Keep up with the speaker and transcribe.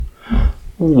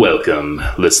Welcome,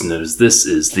 listeners. This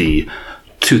is the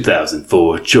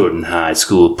 2004 Jordan High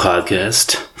School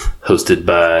podcast, hosted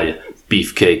by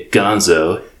Beefcake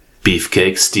Gonzo,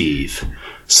 Beefcake Steve.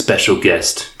 Special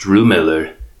guest, Drew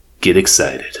Miller. Get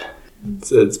excited.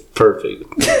 It's perfect.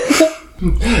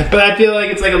 But I feel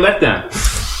like it's like a letdown.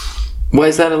 Why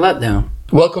is that a letdown?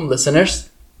 Welcome,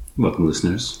 listeners. Welcome,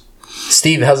 listeners.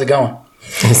 Steve, how's it going?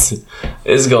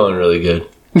 It's going really good.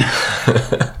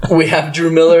 We have Drew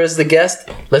Miller as the guest.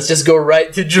 Let's just go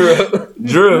right to Drew.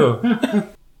 Drew,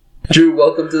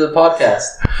 Welcome to the podcast.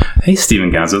 Hey,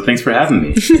 Steven Gonzo. Thanks for having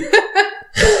me.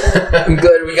 I'm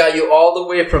good. We got you all the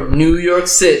way from New York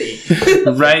City.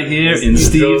 Right here in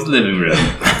Steve's living room.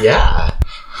 yeah.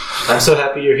 I'm so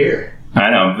happy you're here.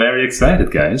 I know. I'm very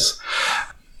excited, guys.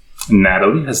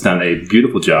 Natalie has done a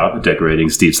beautiful job of decorating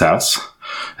Steve's house.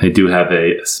 I do have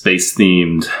a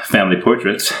space-themed family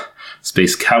portrait,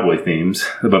 space cowboy themed,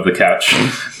 above the couch,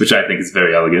 which I think is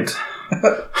very elegant.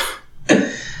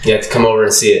 You have to come over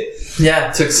and see it. Yeah,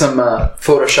 it took some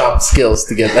Photoshop skills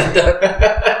to get that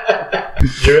done.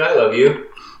 Drew, I love you.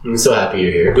 I'm so happy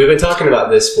you're here. We've been talking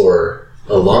about this for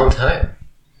a long time.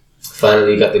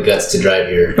 Finally, you got the guts to drive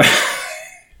here.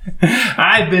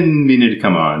 I've been meaning to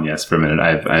come on, yes, for a minute.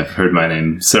 I've heard my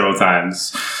name several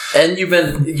times. And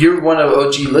you're one of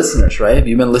OG listeners, right? Have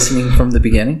you been listening from the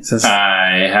beginning?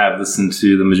 I have listened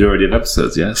to the majority of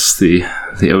episodes, yes, the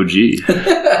OG.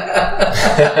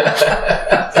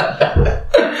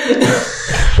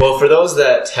 Well, for those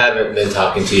that haven't been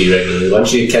talking to you regularly, why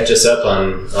don't you catch us up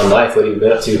on life? What have you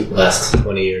been up to the last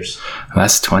 20 years?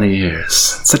 Last 20 years.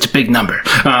 Such a big number.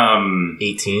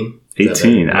 18?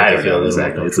 18. I don't know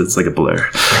exactly. It's like a blur.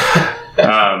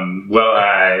 Well,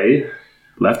 I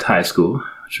left high school,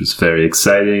 which was very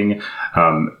exciting.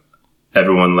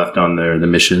 Everyone left on the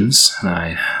missions, and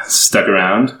I stuck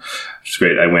around, which is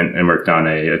great. I went and worked on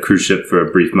a cruise ship for a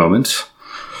brief moment.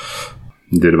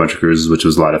 Did a bunch of cruises, which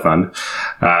was a lot of fun.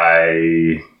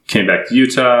 I came back to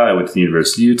Utah. I went to the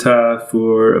University of Utah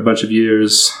for a bunch of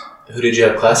years. Who did you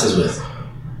have classes with?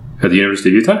 At the University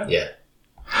of Utah? Yeah.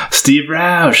 Steve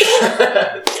Roush.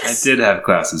 I did have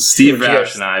classes. Steve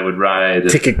Roush and I would ride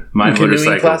my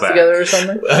motorcycle class back. together or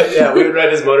something? Yeah, we would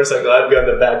ride his motorcycle. I'd be on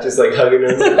the back just like hugging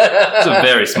him. It's a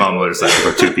very small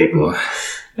motorcycle for two people.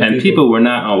 And people were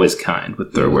not always kind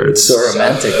with their words. So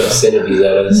romantic. Obscenities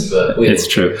at us, but it's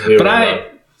true.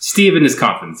 But Steve in his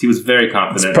confidence, he was very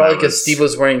confident. It's probably because Steve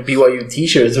was wearing BYU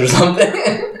t-shirts or something.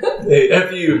 Hey,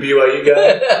 F you, BYU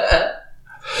guy.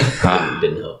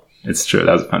 Didn't help. It's true.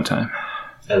 That was a fun time.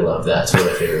 I love that. It's one of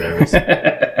my favorite memories.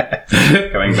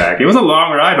 Coming back. It was a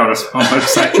long ride on a small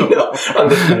motorcycle. On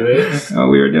the freeway.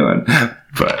 We were doing.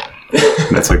 But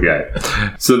that's okay.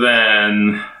 So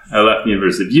then I left the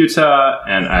University of Utah,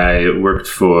 and I worked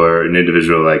for an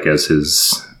individual as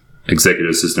his executive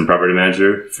assistant property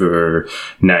manager for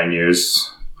 9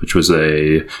 years, which was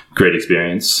a great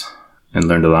experience and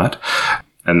learned a lot.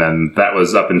 And then that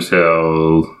was up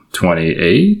until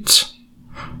 28,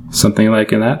 something like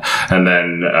that. And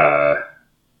then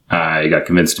I got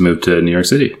convinced to move to New York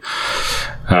City.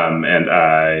 And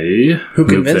I Who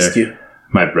convinced you?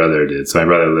 My brother did. So my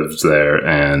brother lived there,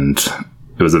 and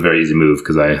it was a very easy move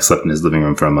because I slept in his living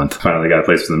room for a month. Finally got a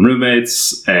place for some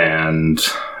roommates, and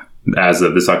as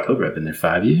of this October, I've been there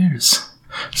 5 years.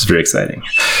 It's very exciting.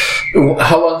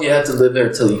 How long do you have to live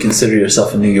there till you consider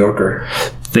yourself a New Yorker?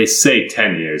 They say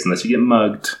 10 years, unless you get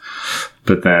mugged.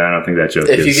 But then I don't think that joke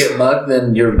If you get mugged,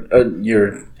 then you're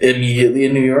immediately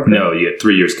a New Yorker? No, you get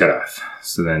 3 years cut off.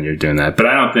 So then you're doing that. But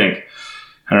I don't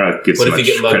know if it gives What so if you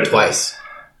get mugged twice?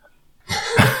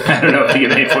 I don't know if you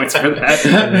get any points for that.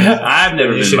 I've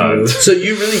never been mugged. So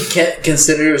you really can't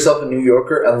consider yourself a New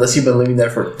Yorker unless you've been living there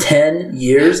for 10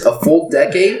 years, a full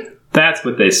decade? That's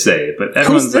what they say, but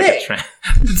everyone's Who's like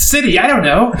a city. I don't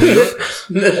know.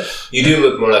 You do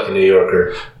look more like a New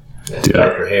Yorker.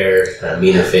 Darker hair,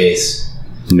 meaner face.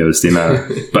 You notice the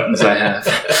amount of buttons I have.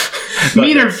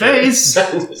 Meaner face.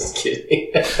 I'm just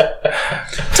kidding.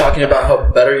 Talking about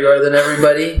how better you are than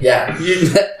everybody? Yeah.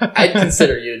 I'd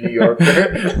consider you a New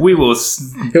Yorker. We will.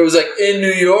 It was like, in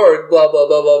New York, blah, blah,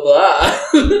 blah, blah, blah.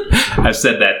 I've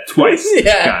said that twice,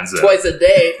 yeah, Gonzo. Twice a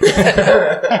day.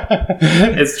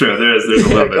 It's true. There's a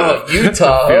little bit of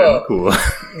Utah. feeling cool.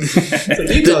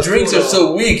 The drinks are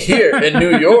so weak here in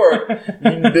New York.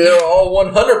 They're all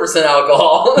 100%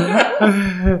 alcohol.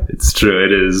 It's true.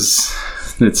 It is.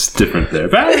 It's different there,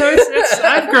 but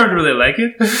I've grown to really like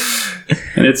it,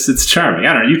 and it's charming.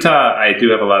 I don't know, Utah. I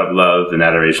do have a lot of love and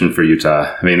adoration for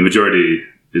Utah. I mean, the majority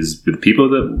is the people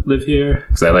that live here,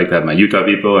 because I like to have my Utah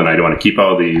people, and I want to keep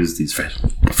all these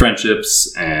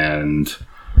friendships and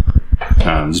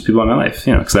just people in my life,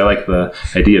 because I like the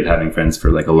idea of having friends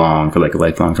for like a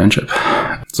lifelong friendship.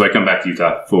 So I come back to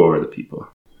Utah for the people.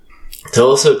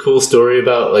 Tell us a cool story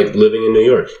about like living in New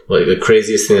York. Like the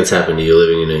craziest thing that's happened to you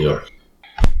living in New York.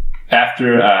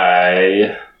 After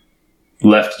I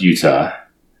left Utah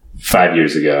 5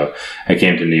 years ago, I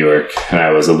came to New York, and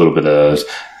I was a little bit of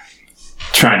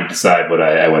trying to decide what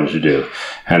I wanted to do.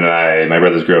 And my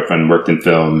brother's girlfriend worked in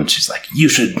film, and she's like, you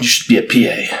should be a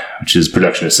PA, which is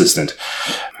production assistant.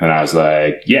 And I was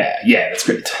like, yeah, that's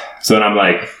great. So then I'm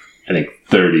like, I think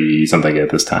 30 something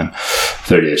at this time,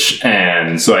 30ish.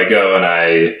 And so I go and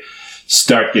I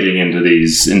start getting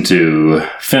into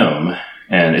film.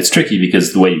 And it's tricky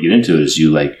because the way you get into it is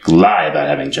you like lie about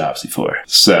having jobs before.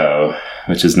 So,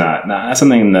 which is not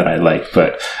something that I like,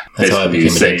 but that's basically you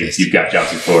say you've got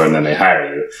jobs before and then they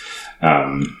hire you.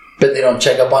 But they don't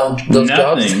check up on those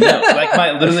jobs? No. Like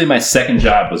my second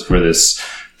job was for this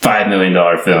 $5 million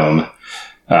film.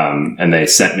 And they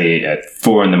sent me at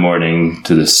 4 a.m.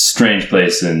 to this strange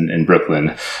place in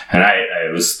Brooklyn. And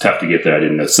it was tough to get there. I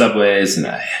didn't know subways, and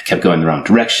I kept going the wrong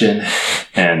direction.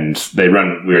 And they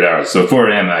run weird hours. So 4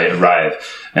 a.m. I arrive,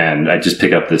 and I just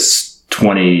pick up this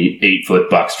 28-foot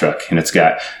box truck, and it's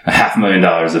got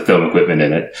 $500,000 of film equipment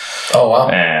in it. Oh, wow.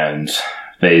 And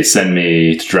they send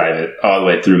me to drive it all the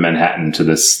way through Manhattan to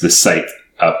this site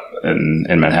up in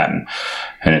Manhattan.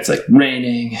 And it's like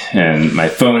raining and my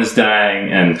phone is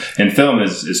dying, and film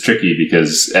is tricky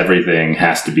because everything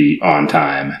has to be on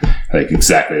time. Like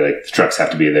exactly, like the trucks have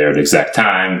to be there at exact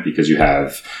time because you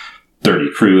have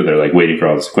 30 crew that are like waiting for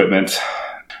all this equipment.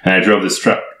 And I drove this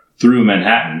truck through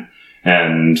Manhattan,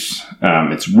 and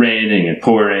it's raining and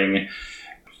pouring.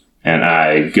 And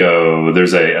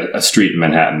there's a street in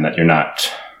Manhattan that you're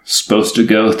not supposed to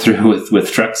go through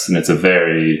with trucks, and it's a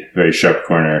very, very sharp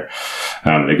corner.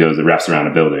 It wraps around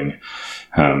a building,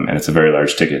 and it's a very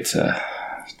large ticket to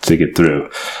get through.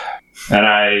 And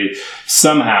I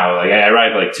somehow, I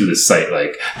arrived to the site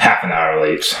half an hour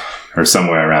late or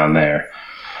somewhere around there.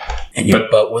 And your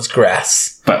butt was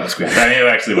grass. Butt was grass. I mean, it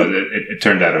actually was. It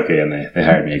turned out okay, and they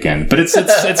hired me again. But it's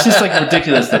just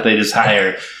ridiculous that they just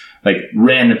hire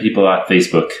random people off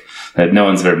Facebook that no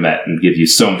one's ever met and give you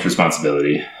so much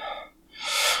responsibility.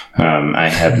 I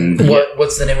haven't.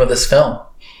 What's the name of this film?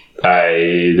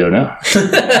 I don't know.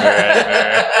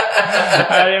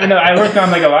 I don't even know. I worked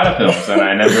on a lot of films, and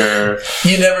I never.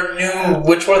 You never knew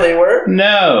which one they were?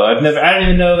 No, I don't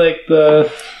even know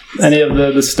any of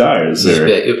the stars.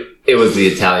 It was the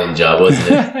Italian Job, wasn't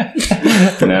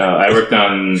it? No, I worked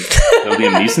on the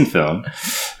Liam Neeson film.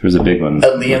 There was a big one.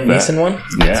 A Liam Neeson one?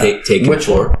 Yeah. Take which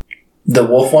one? The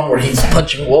wolf one where he's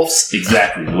punching wolves?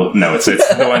 Exactly. Well, no, it's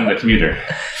the one, The Commuter.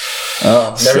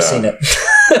 Oh, never seen it.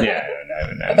 Yeah,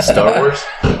 no. Star Wars?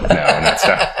 No, not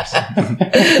Star Wars.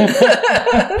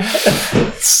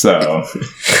 So.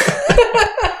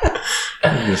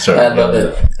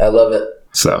 I love it.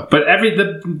 So, but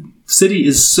the city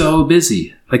is so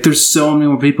busy. There's so many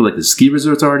more people. The ski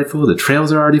resorts are already full. The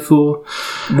trails are already full.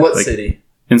 What city?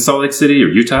 In Salt Lake City or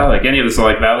Utah, any of the Salt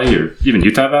Lake Valley or even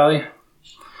Utah Valley.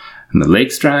 And the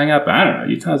lake's drying up. I don't know.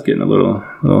 Utah's getting a little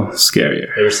scarier.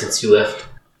 Ever since you left?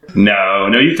 No,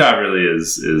 Utah really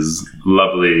is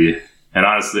lovely. And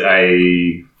honestly,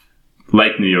 I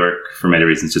like New York for many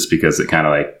reasons, just because it kind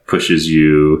of pushes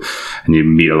you and you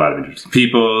meet a lot of interesting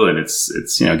people, and it's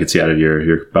gets you out of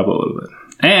your bubble a little bit.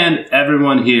 And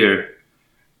everyone here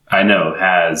I know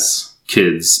has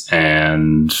kids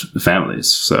and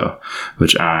families,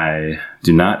 which I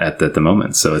do not at the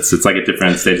moment. So it's at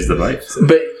different stages of life.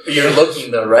 But you're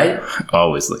looking though, right?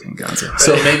 Always looking, Gonzo.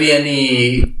 So maybe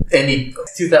any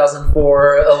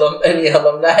 2004 any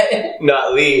alumni?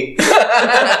 Not Lee.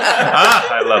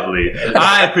 I love Lee.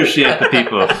 I appreciate the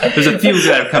people. There's a few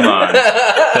that have come on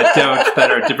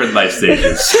that are different life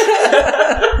stages.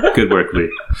 Good work, Lee.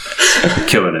 You're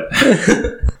killing it.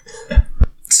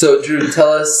 So, Drew,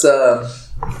 tell us,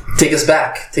 take us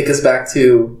back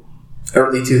to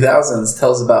early 2000s.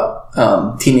 Tell us about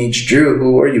teenage Drew.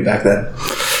 Who were you back then?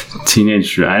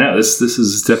 Teenage Drew. I know this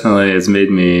is definitely has made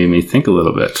me think a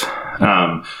little bit.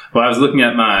 Well, I was looking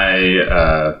at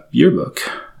my yearbook,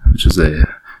 which is a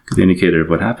good indicator of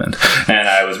what happened, and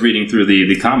I was reading through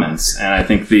the comments, and I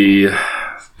think the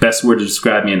best word to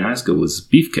describe me in high school was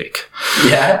beefcake.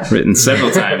 Yeah. Written several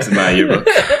times in my yearbook.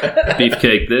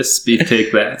 Beefcake this,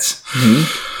 beefcake that. Mm-hmm.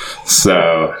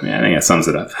 So, I think that sums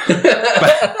it up.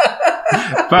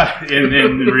 But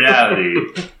in reality,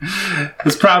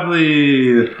 it's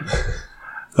probably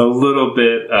a little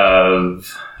bit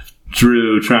of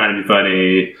Drew trying to be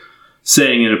funny,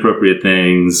 saying inappropriate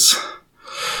things,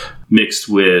 mixed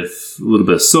with a little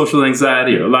bit of social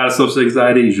anxiety, or a lot of social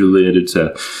anxiety, usually related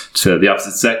to the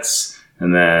opposite sex,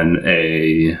 and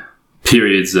then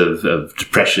periods of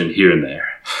depression here and there,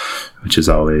 which is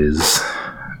always...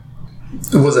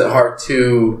 Was it hard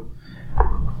to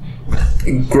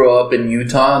grow up in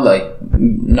Utah, like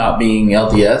not being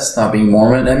LDS, not being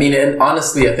Mormon? I mean, and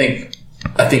honestly, I think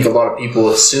a lot of people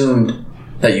assumed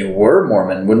that you were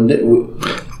Mormon, wouldn't it?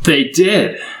 They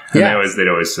did. And Yeah. they'd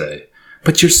always say,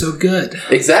 "But you're so good.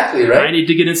 Exactly, right? I need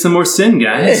to get in some more sin,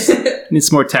 guys. I need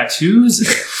some more tattoos."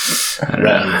 I don't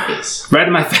Right in know. your face. Right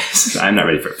in my face. I'm not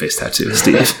ready for a face tattoo,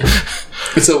 Steve.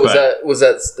 So was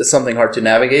that something hard to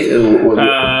navigate when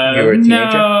you were a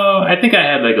teenager? No, I think I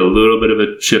had like a little bit of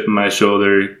a chip in my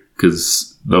shoulder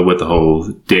with the whole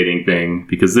dating thing,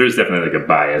 because there's definitely like a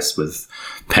bias with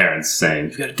parents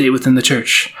saying you got to date within the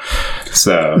church.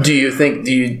 So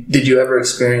Did you ever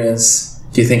experience?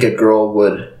 Do you think a girl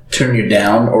would turn you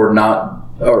down or not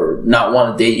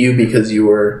want to date you because you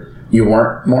weren't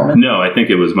Mormon? no, I think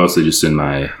it was mostly in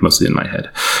my head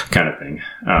kind of thing.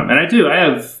 And I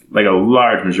have like a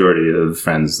large majority of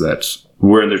friends that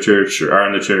were in the church or are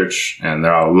in the church, and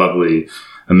they're all lovely,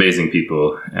 amazing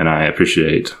people, and I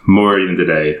appreciate more even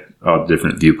today all the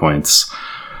different viewpoints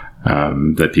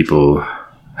that people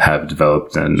have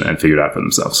developed and figured out for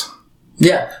themselves.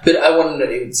 Yeah, but I wanted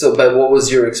to know, but what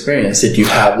was your experience? Did you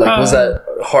have, was that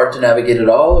hard to navigate at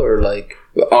all, or like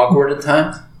awkward at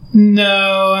times?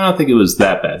 No, I don't think it was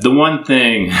that bad. The one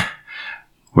thing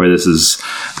where this is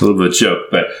a little bit of a joke,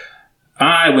 but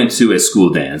I went to a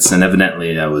school dance, and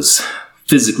evidently I was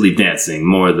physically dancing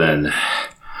more than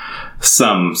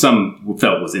some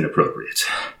felt was inappropriate.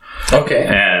 Okay.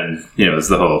 And, it was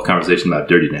the whole conversation about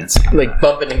dirty dancing. Like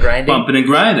bumping and grinding? Bumping and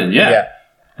grinding, yeah. Yeah.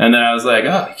 And then I was like,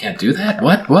 oh, you can't do that?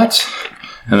 What?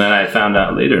 And then I found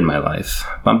out later in my life,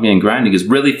 bumping and grinding is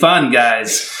really fun,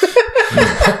 guys.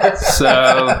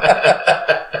 So,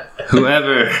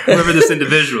 whoever this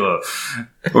individual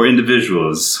or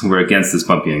individuals were against this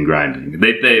bumping and grinding,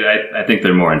 I think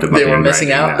they're more into bumping and grinding. They were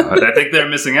missing out? Now. I think they're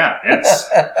missing out, yes.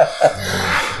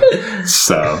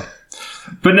 So,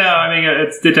 but no, I mean,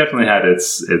 it definitely had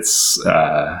its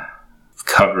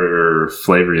cover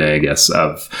flavoring, I guess,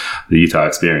 of the Utah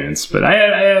experience. But I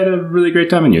had a really great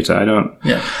time in Utah.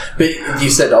 Yeah. But you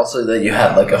said also that you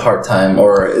had like a hard time,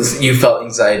 or you felt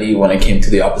anxiety when it came to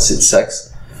the opposite sex.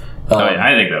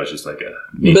 I think that was just like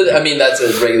But I mean, that's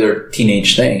a regular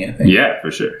teenage thing, I think. Yeah,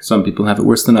 for sure. Some people have it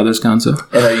worse than others, Gonzo.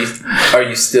 And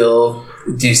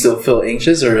do you still feel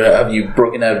anxious, or have you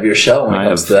broken out of your shell when it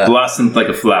comes to that? I have blossomed like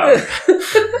a flower,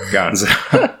 Gonzo.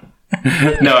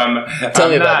 No, Tell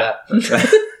me about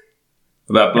that.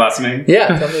 About blossoming?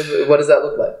 Yeah, tell me, what does that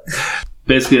look like?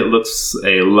 Basically, it looks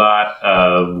a lot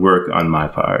of work on my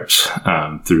part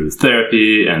through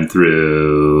therapy and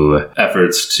through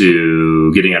efforts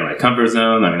to getting out of my comfort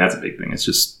zone. I mean, that's a big thing. It's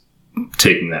just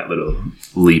taking that little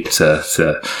leap to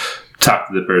talk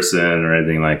to the person or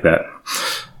anything like that.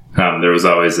 There was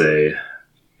always a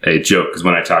joke, because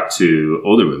when I talk to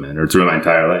older women or through my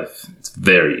entire life, it's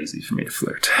very easy for me to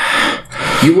flirt.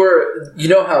 You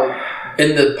know how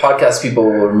in the podcast people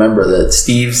will remember that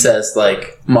Steve says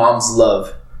like moms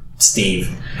love Steve.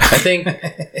 I think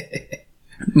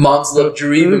moms love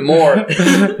Drew even more.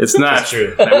 It's not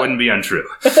true. That wouldn't be untrue.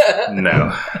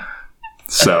 No.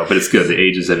 So, but it's good. The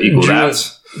ages have equaled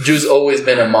out. Drew's always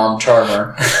been a mom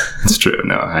charmer. It's true.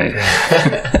 No, I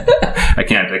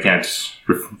can't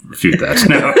refute that.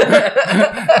 No,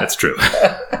 that's true.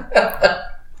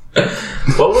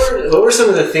 What were some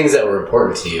of the things that were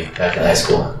important to you back in high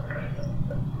school?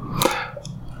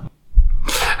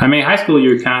 I mean, high school,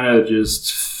 you're kind of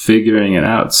just figuring it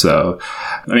out. So,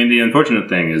 I mean, the unfortunate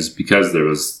thing is because there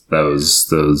was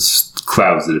those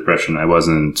clouds of depression, I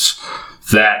wasn't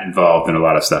that involved in a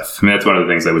lot of stuff. I mean, that's one of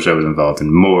the things I wish I was involved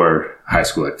in more high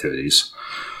school activities.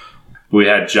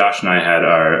 Josh and I had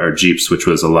our Jeeps, which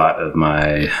was a lot of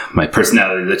my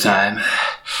personality at the time.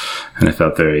 And I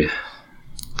felt very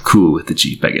cool with the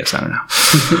Jeep, I guess. I don't know.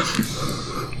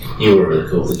 You were really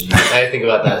cool with the Jeep. I think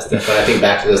about that stuff. When I think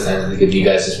back to those times, I think of you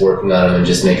guys just working on them and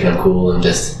just making them cool and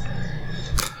just...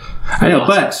 I know,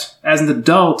 but as an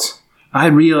adult, I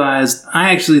realized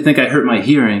I actually think I hurt my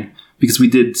hearing because we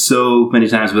did so many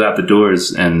times without the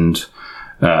doors and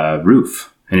roof.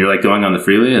 And you're like going on the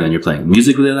freeway and then you're playing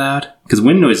music really loud. Because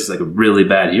wind noise is like a really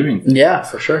bad hearing thing. Yeah,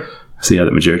 for sure. See how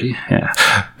the majority? Yeah.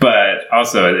 But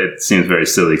also it seems very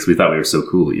silly because we thought we were so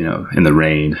cool, in the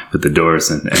rain with the doors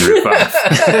and roof off.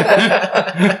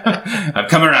 I've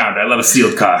come around. I love a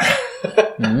sealed car.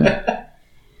 Mm-hmm.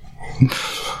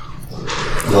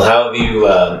 Well,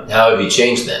 how have you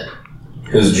changed then?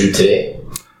 Who's Drew today?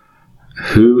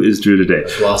 Who is Drew today?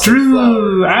 Lost in Drew,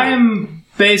 Flower. I'm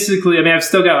basically, I mean, I've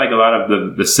still got like a lot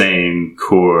of the same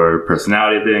core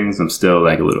personality things. I'm still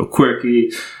like a little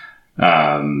quirky.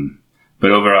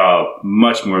 But overall,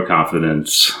 much more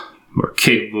confident, more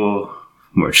capable,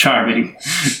 more charming.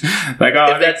 Like,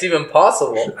 If that's even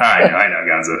possible. I know,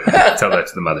 Gonzo. Tell that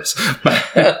to the mothers. But,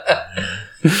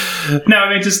 no,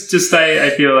 I mean, just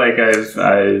I feel like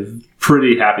I'm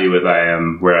pretty happy with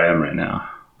where I am right now.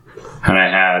 And I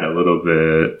had a little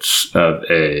bit of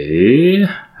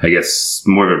I guess,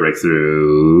 more of a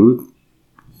breakthrough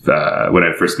when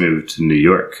I first moved to New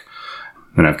York.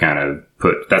 And I've kind of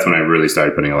that's when I really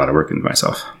started putting a lot of work into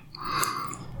myself.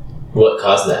 What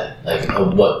caused that? Like,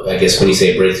 what? I guess when you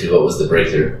say breakthrough, what was the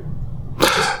breakthrough?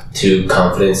 Just too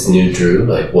confidence, new Drew?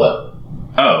 Like, what?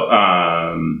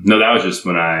 No, that was just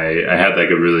when I had like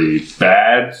a really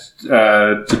bad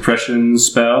depression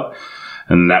spell.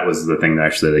 And that was the thing that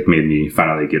actually like made me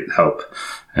finally get help.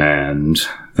 And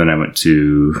then I went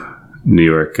to New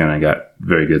York and I got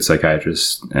very good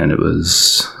psychiatrist, and it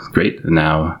was great. And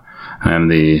now I'm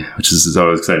which is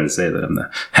always exciting to say, that I'm the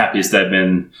happiest I've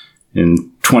been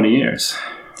in 20 years.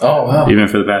 Oh, wow. Even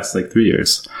for the past like 3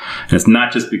 years. And it's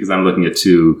not just because I'm looking at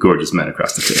two gorgeous men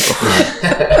across the table.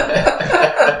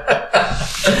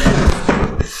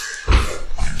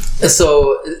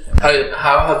 So,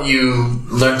 how have you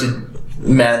learned to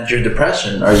manage your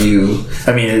depression?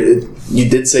 You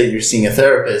did say you're seeing a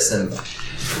therapist, and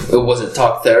was it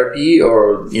talk therapy,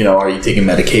 or, are you taking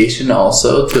medication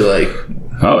also to like...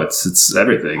 Oh, it's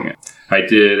everything. I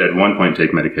did at one point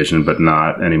take medication, but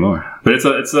not anymore. But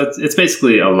it's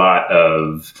basically a lot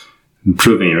of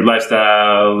improving your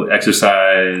lifestyle,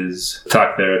 exercise,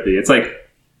 talk therapy. It's like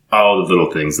all the little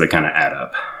things that kind of add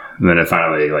up. And then it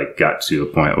finally like got to a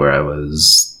point where I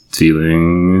was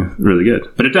feeling really good.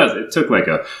 But it took like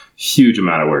a huge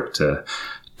amount of work to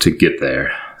get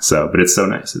there. So, but it's so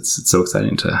nice. It's so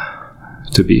exciting to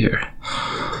be here.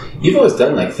 You've always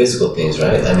done like physical things,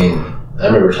 right? I mean, I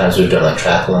remember times we've done like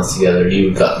triathlons together.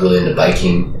 You got really into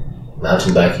biking,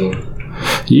 mountain biking.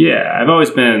 Yeah, I've always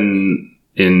been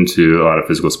into a lot of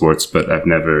physical sports, but I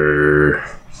haven't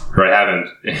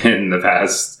in the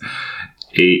past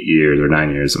 8 years or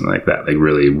 9 years, something like that, like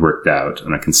really worked out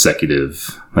on a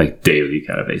consecutive, like daily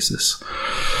kind of basis.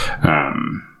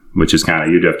 Which is kind of,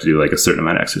 you'd have to do like a certain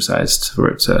amount of exercise for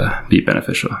it to be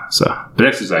beneficial. So, but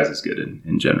exercise is good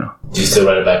in general. Do you still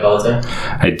ride a bike all the time?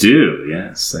 I do,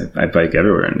 yes. I bike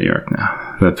everywhere in New York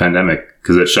now. The pandemic,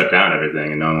 because it shut down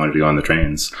everything and no one wanted to go on the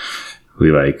trains,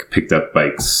 we like picked up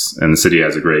bikes, and the city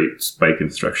has a great bike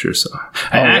infrastructure. So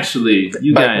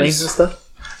you bike guys, lanes and stuff?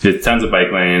 There's tons of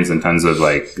bike lanes and tons of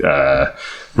like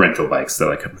rental bikes that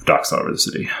like have docks all over the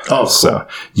city. Oh, cool. So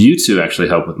you two actually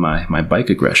help with my bike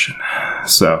aggression.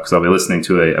 So, because I'll be listening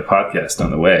to a podcast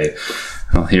on the way,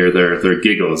 I'll hear their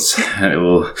giggles, and it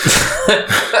will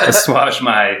assuage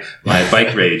my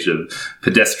bike rage of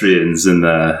pedestrians in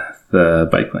the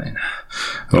bike lane,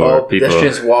 or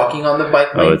pedestrians walking on the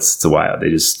bike lane. Oh, it's wild.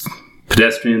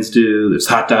 Pedestrians do. There's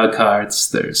hot dog carts.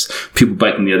 There's people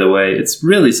biking the other way. It's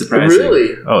really surprising.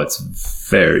 Really? Oh, it's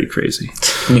very crazy.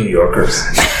 New Yorkers.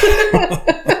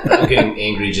 I'm getting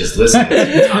angry just listening to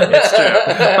you talk. It's true.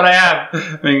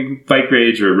 But bike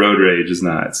rage or road rage is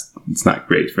not, it's not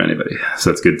great for anybody.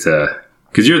 So it's good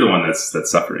because you're the one that's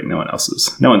suffering. No one else is.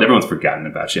 Everyone's forgotten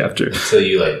about you after until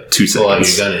you like 2 seconds. Pull out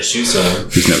your gun and shoot someone.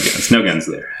 There's no guns. No guns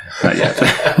there. Not yet.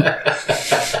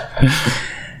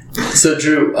 So,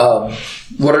 Drew,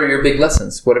 what are your big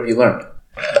lessons? What have you learned?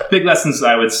 Big lessons,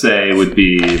 I would say,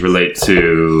 relate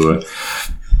to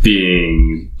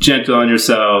being gentle on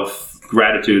yourself.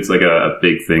 Gratitude's like a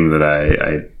big thing that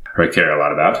I care a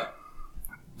lot about.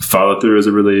 Follow through is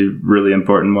a really, really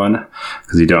important one,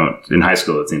 because in high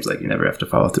school, it seems like you never have to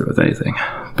follow through with anything.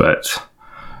 But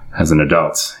as an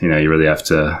adult, you really have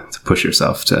to push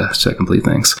yourself to complete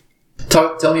things.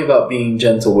 Tell me about being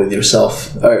gentle with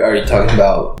yourself. Are you talking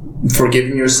about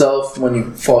forgiving yourself when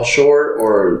you fall short,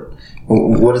 or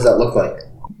what does that look like?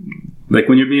 Like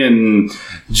when you're being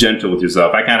gentle with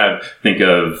yourself, I kind of think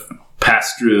of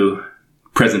past Drew,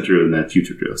 present Drew, and then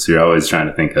future Drew. So you're always trying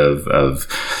to think of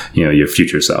your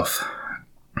future self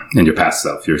and your past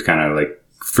self. You're kind of like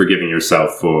forgiving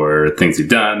yourself for things you've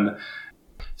done.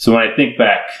 So when I think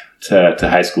back to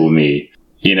high school me,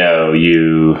 you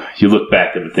look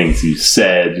back at the things you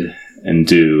said and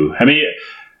do.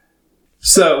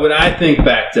 So when I think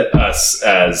back to us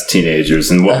as teenagers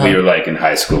and what we were like in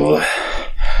high school,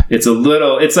 it's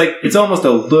almost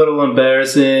a little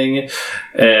embarrassing,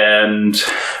 and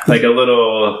like a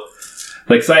little,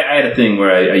 like, so I had a thing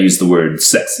where I used the word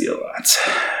sexy a lot.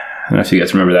 I don't know if you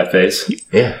guys remember that phase.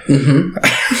 Yeah. Mm-hmm.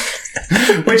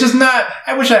 Which is not.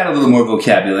 I wish I had a little more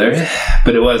vocabulary,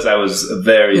 but I was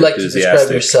very Like to describe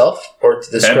enthusiastic. yourself or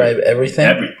to describe everything?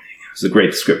 Everything. It was a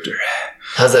great descriptor.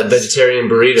 How's that vegetarian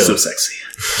burrito? So sexy.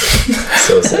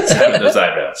 So sexy. With those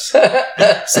eyebrows.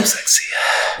 So sexy.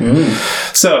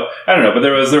 So I don't know, but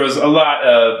there was a lot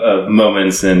of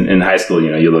moments in high school.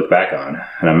 You look back on,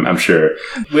 and I'm sure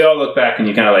we all look back and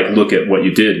you kind of like look at what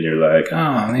you did, and you're like,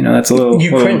 oh, that's a little,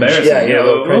 You little cringe. embarrassing, Yeah, you're a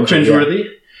little cringeworthy.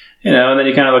 And then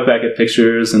you kind of look back at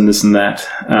pictures and this and that.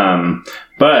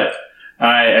 But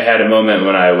I had a moment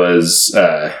when I was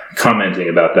commenting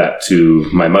about that to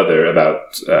my mother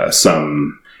about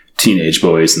some teenage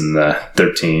boys in the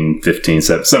 13, 15,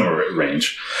 17, somewhere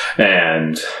range.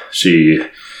 And she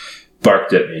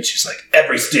barked at me and she's like,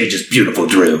 every stage is beautiful,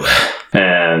 Drew.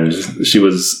 And she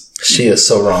is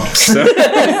so wrong. Is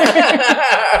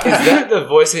that the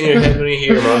voice in your head when you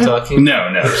hear your mom talking?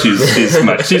 No. She's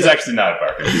actually not a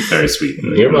barker. She's very sweet.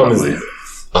 Your mom is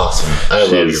awesome. I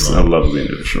love your mom. A lovely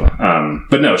individual.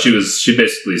 But no, she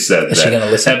basically said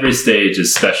that every stage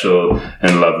is special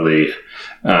and lovely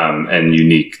and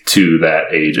unique to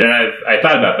that age. And I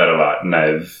thought about that a lot, and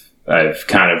I've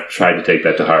kind of tried to take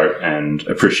that to heart and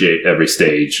appreciate every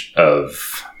stage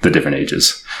of the different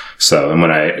ages. So, and when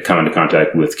I come into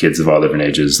contact with kids of all different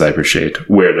ages, I appreciate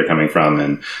where they're coming from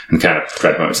and kind of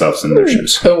try to put myself in their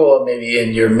shoes. Well, maybe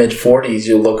in your mid-40s,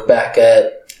 you'll look back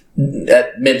at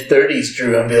mid-30s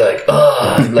Drew and be like,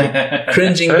 like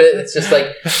cringing bit. It's just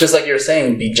like you're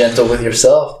saying, be gentle with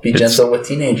yourself, be gentle with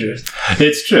teenagers.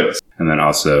 It's true. And then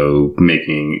also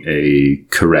making a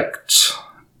correct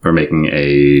or making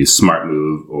a smart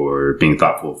move or being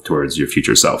thoughtful towards your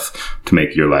future self to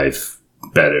make your life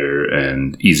better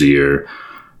and easier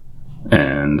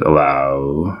and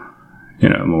allow,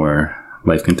 more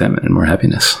life contentment and more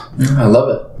happiness. I love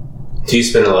it. Do you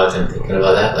spend a lot of time thinking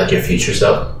about that, like your future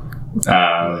self?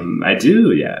 I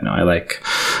do. Yeah. No,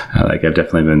 I've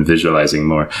definitely been visualizing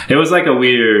more. It was like a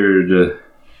weird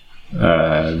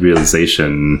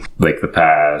realization, like the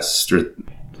past, or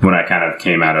when I kind of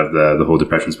came out of the whole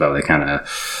depression spell, I kind of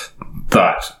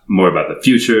thought more about the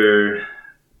future.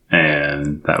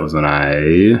 And that was when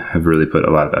I have really put a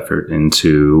lot of effort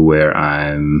into where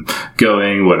I'm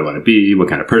going, what I want to be, what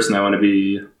kind of person I want to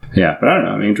be. Yeah, but I don't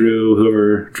know. I mean,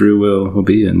 whoever Drew will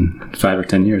be in 5 or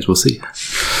 10 years, we'll see.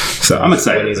 So I'm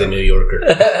excited. When he's a New Yorker.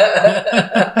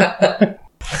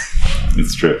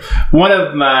 It's true. One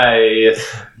of my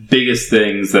biggest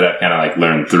things that I've kind of like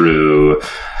learned through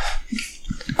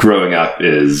growing up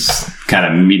is kind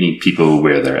of meeting people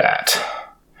where they're at.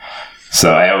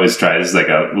 So I always try, this is like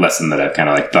a lesson that I've kind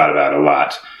of like thought about a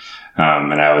lot.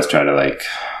 And I always try to like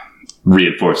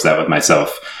reinforce that with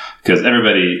myself, because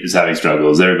everybody is having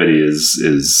struggles. Everybody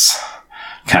is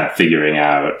kind of figuring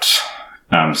out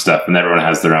stuff, and everyone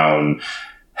has their own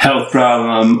health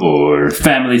problem or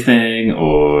family thing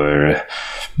or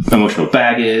emotional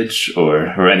baggage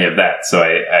or any of that. So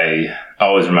I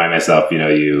always remind myself,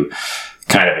 you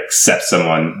kind of accept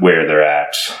someone where they're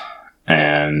at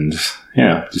and,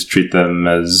 just treat them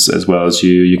as well as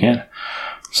you can.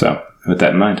 So with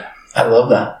that in mind. I love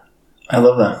that. I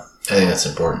think that's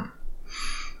important.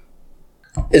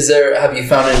 Have you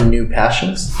found any new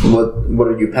passions? What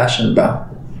are you passionate about?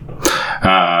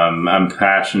 I'm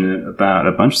passionate about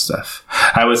a bunch of stuff.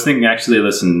 I was thinking, actually,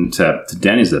 listen to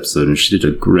Danny's episode, and she did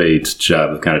a great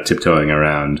job of kind of tiptoeing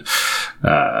around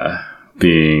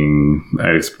being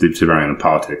around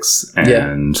politics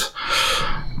and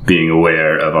being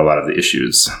aware of a lot of the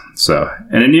issues. So,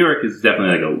 and in New York is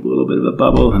definitely like a little bit of a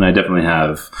bubble, and I definitely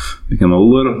have become a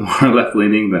little more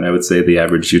left-leaning than I would say the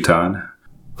average Utahn.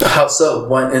 How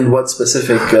so? In what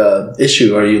specific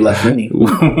issue are you left-leaning?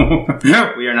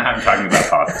 No, we are not talking about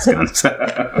politics, guns. How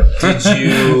about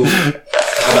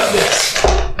this?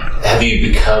 Have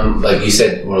you become, like you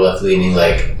said, more left-leaning,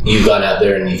 like you've gone out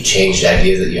there and you've changed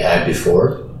ideas that you had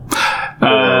before? No.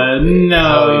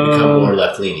 How have you become more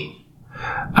left-leaning?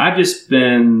 I've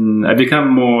become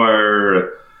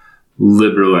more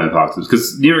liberal in politics,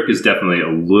 because New York is definitely a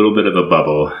little bit of a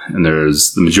bubble, and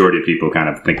there's the majority of people kind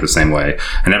of think the same way,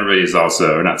 and everybody's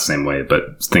also, or not the same way,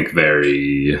 but think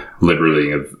very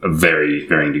liberally of very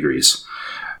varying degrees.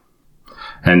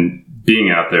 And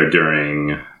being out there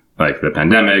during like the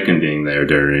pandemic and being there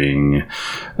during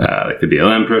like the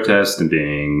BLM protest and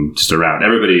being just around,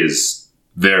 everybody is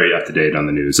very up to date on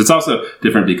the news. It's also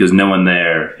different because no one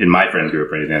there in my friend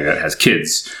group or anything like that has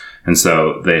kids. And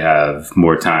so they have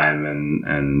more time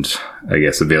and I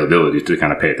guess availability to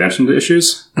kind of pay attention to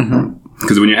issues.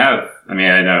 Because when you have, I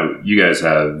know you guys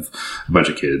have a bunch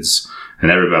of kids,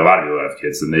 and a lot of people have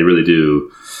kids, and they really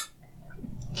do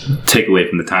take away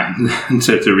from the time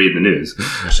to read the news.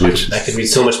 I could read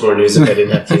so much more news if I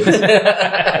didn't have kids.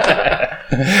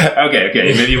 Okay,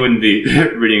 maybe you wouldn't be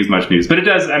reading as much news, but it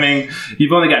does. I mean,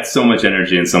 you've only got so much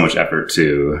energy and so much effort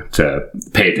to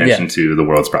pay attention to the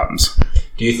world's problems.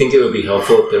 Do you think it would be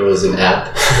helpful if there was an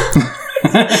app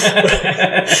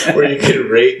where you could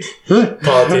rate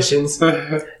politicians?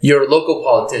 Your local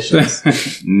politicians.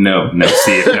 No,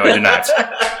 Steve. No, I do not.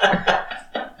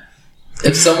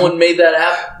 If someone made that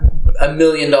app, $1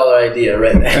 million idea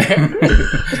right there.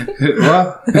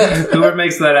 Well, whoever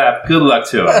makes that app, good luck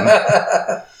to them.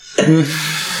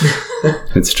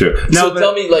 It's true. So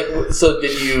tell me, like, so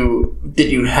did you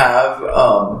have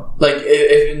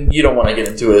if you don't want to get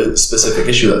into a specific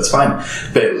issue, that's fine.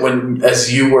 But when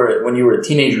you were a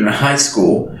teenager in high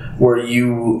school, were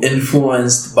you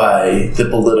influenced by the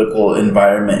political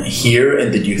environment here,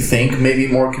 and did you think maybe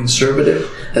more conservative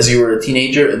as you were a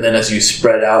teenager, and then as you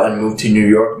spread out and moved to New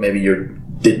York, maybe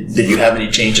did you have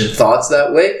any change in thoughts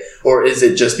that way? Or is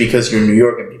it just because you're in New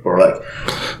York and people are like,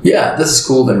 yeah, this is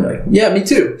cool, then you're like, yeah, me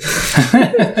too.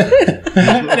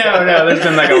 No, there's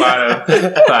been like a lot of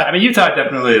thought. I mean, Utah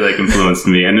definitely like influenced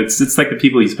me, and it's like the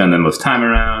people you spend the most time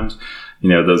around. You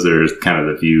know, those are kind of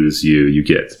the views you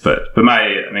get. But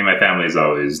my family has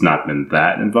always not been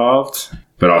that involved.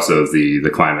 But also the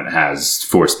climate has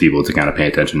forced people to kind of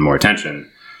pay more attention.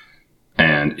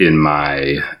 And in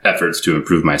my efforts to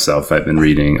improve myself, I've been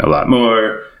reading a lot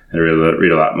more. I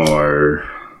read a lot more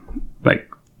like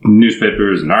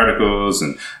newspapers and articles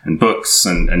and books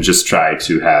and just try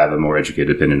to have a more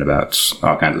educated opinion about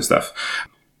all kinds of stuff.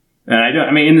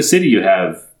 And in the city you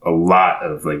have a lot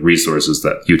of like resources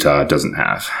that Utah doesn't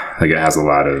have. Like it has a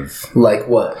lot of like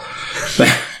what?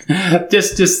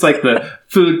 just like the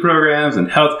food programs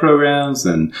and health programs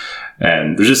and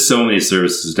there's just so many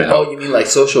services to help. Oh, you mean like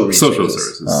social resources? Social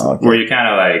services. Oh, okay. Where you kind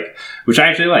of like, which I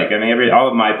actually like. I mean, all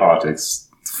of my politics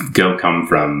come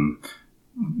from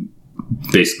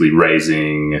basically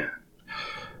raising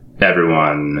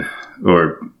everyone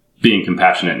or being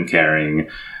compassionate and caring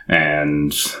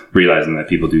and realizing that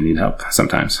people do need help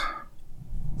sometimes.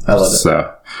 I love it.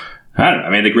 So, I don't know. I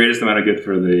mean, the greatest amount of good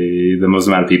for the most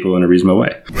amount of people in a reasonable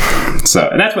way. So,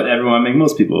 and that's what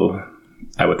most people,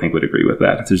 I would think, would agree with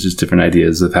that. There's just different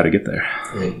ideas of how to get there.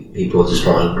 I think people just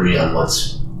want to agree on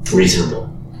what's reasonable.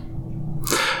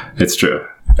 It's true.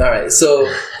 All right. So,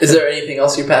 is there anything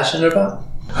else you're passionate about?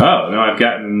 Oh no, I've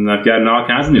gotten all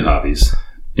kinds of new hobbies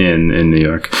in New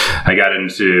York. I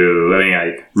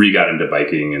re-got into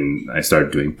biking and I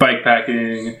started doing bike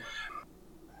packing.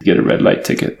 Get a red light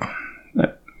ticket a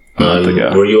month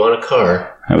ago. Were you on a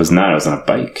car? I was not. I was on a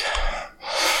bike.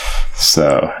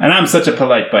 So, and I'm such a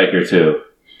polite biker too.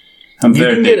 You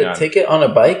can get a ticket on a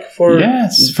bike for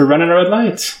running a red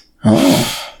light.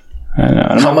 Oh, I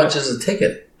know. How much is a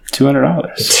ticket?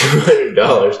 $200.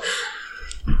 $200.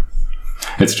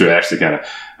 It's true. Actually, kind of.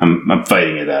 I'm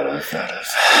fighting it out of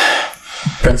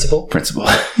principle.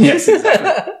 Yes,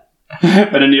 exactly.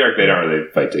 But in New York, they don't really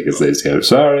fight tickets. They just go,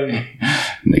 sorry,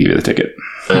 and they give you the ticket.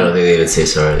 I don't think they would say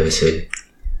sorry. They say,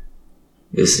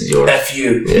 this is yours. F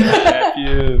you. Yeah. F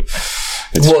you.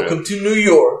 Welcome to New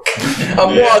York.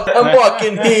 I'm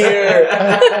walking here.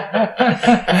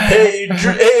 Hey,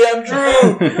 I'm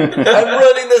Drew. I'm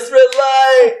running this red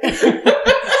light.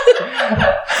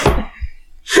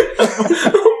 I'm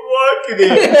walking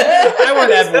here. I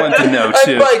want everyone to know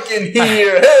too. I'm biking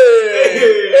here.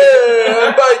 Hey,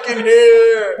 I'm biking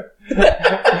here.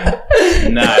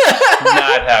 Not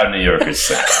how New Yorkers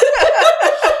sound.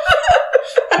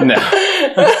 No.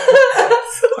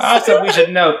 Also, we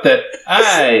should note that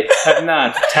I have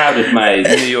not touted my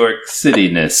New York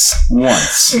City-ness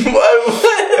once.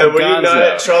 What? Were you not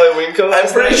at Charlie Winkle? I'm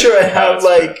pretty sure I have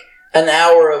like an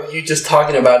hour of you just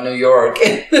talking about New York.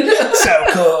 So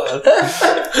cool.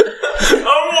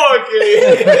 I'm walking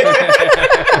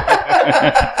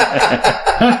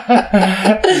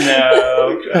No.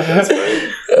 That's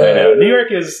funny. I know. New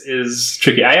York is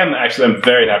tricky. I'm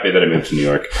very happy that I moved to New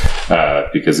York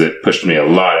because it pushed me a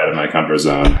lot out of my comfort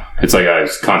zone. It's like I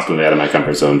was constantly out of my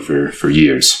comfort zone for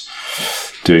years,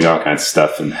 doing all kinds of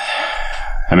stuff. And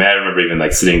I mean, I remember even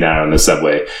like sitting down on the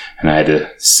subway and I had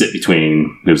to sit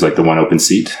between, it was like the one open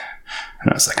seat. And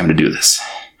I was like, I'm going to do this.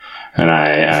 And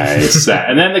I sat.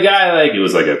 And then the guy, like, it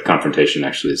was like a confrontation,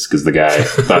 actually, because the guy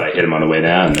thought I hit him on the way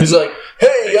down. He's like,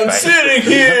 hey, I'm sitting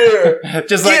here.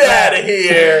 Just Get like out of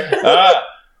here.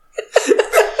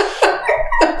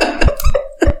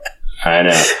 I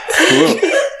know. Cool.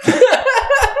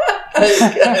 I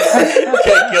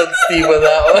killed Steve with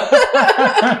that one.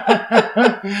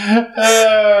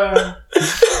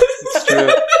 It's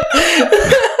true.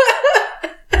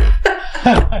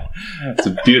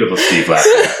 Beautiful Steve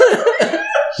laughter.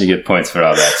 You get points for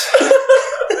all that.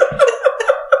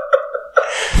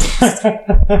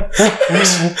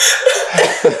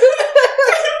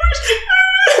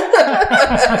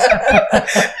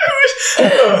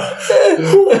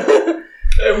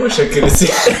 I wish I could have seen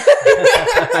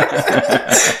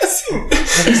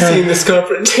this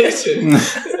confrontation.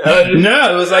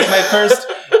 No, it was like my first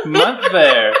month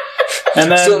there.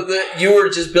 And then, So you were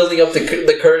just building up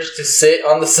the courage to sit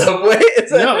on the subway?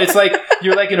 no, it's like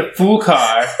you're like in a full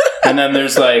car, and then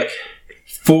there's like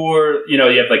 4, you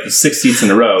have like the 6 seats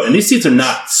in a row, and these seats are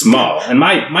not small. And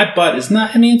my butt is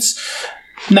not, it's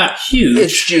not huge.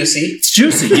 It's juicy. It's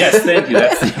juicy. Yes, thank you.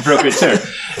 That's the appropriate term.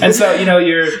 And so, you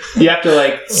have to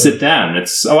like sit down.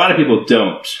 It's a lot of people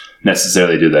don't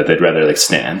necessarily do that. They'd rather like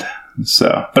stand.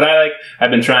 So, but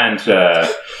I've been trying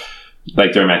to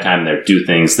like during my time there do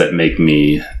things that make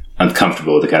me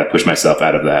uncomfortable to kind of push myself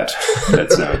out of that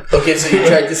zone. Okay, so you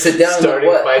tried to sit down. Starting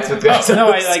what? fights with guys.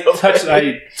 No, I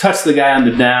touched the guy on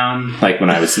the down like when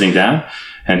I was sitting down.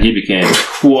 And he became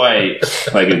quite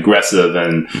like aggressive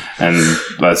and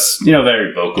was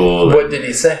very vocal. What did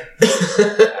he say?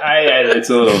 It's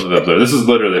a little bit absurd. This was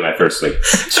literally my first like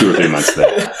 2 or 3 months there.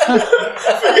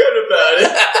 Forget about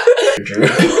it.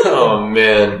 Oh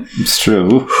man, It's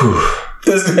true.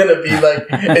 This is gonna be like,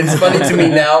 it's funny to me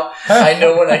now. I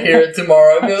know when I hear it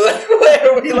tomorrow, I'm gonna be like, why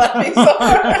are we laughing so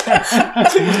hard?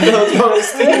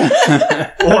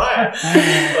 Why?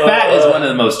 That is one of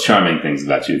the most charming things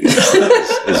about you guys,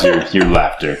 is your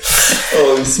laughter.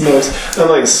 Holy smokes, I'm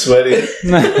like sweating.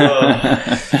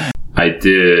 I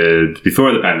did,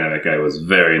 before the pandemic, I was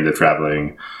very into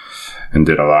traveling and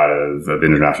did a lot of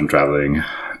international traveling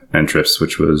and trips,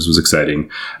 which was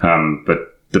exciting. But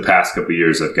the past couple of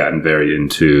years, I've gotten very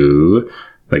into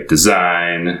like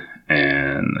design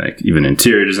and like even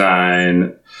interior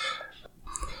design.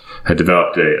 I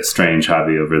developed a strange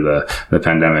hobby over the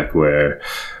pandemic where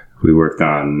we worked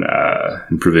on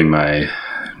improving my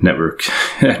network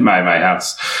at my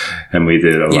house, and we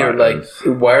did a lot You're like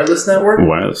wireless network?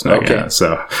 Wireless network, Okay. yeah.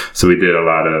 So we did a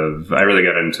lot of. I really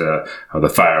got into the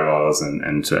firewalls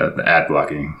and the ad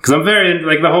blocking, because I'm very into,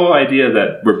 like, the whole idea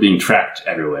that we're being tracked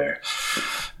everywhere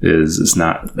is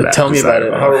not. That Tell me about it.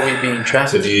 desirable. How are we being tracked?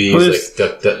 So do you use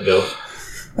like DuckDuckGo?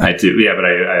 I do, yeah, but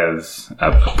I have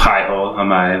a pie hole on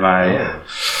my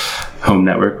home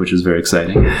network, which is very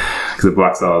exciting because it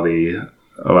blocks a lot of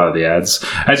the ads.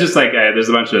 I just like there's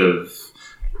a bunch of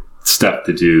stuff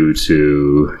to do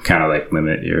to kind of like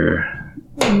limit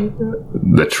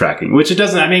the tracking, which it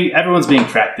doesn't. I mean, everyone's being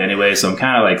tracked anyway, so I'm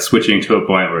kind of like switching to a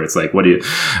point where it's like, what do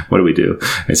we do?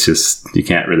 It's just you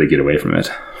can't really get away from it.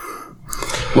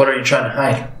 What are you trying to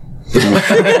hide?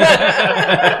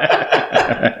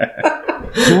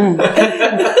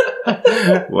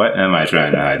 What am I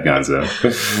trying to hide, Gonzo?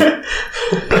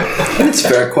 That's a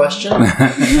fair question.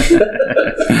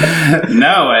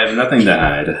 No, I have nothing to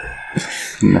hide.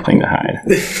 Nothing to hide.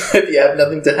 If you have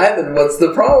nothing to hide, then what's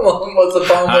the problem? What's the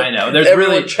problem with I know. There's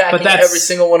everyone really, tracking but that's every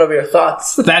single one of your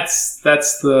thoughts? That's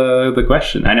the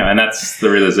question. I know, and that's the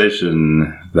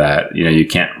realization that you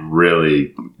can't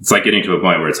really. It's like getting to a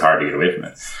point where it's hard to get away from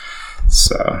it.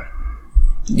 So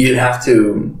You'd have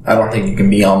to. I don't think you can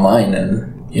be online and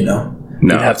no,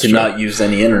 you'd have that's to true. not use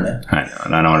any internet. I know,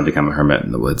 and I don't want to become a hermit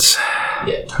in the woods.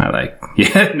 Yeah.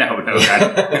 No,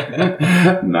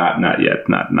 not yet,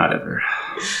 not ever.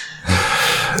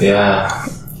 Yeah.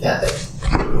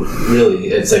 Really,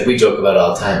 it's like we joke about it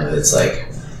all the time, but it's like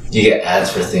you get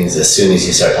ads for things as soon as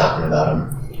you start talking about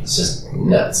them. It's just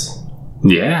nuts.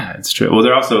 Yeah, it's true. Well,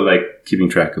 they're also like keeping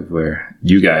track of where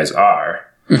you guys are.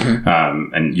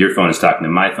 Mm-hmm. And your phone is talking to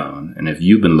my phone. And if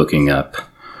you've been looking up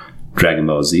Dragon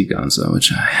Ball Z, Gonzo,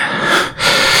 which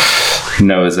I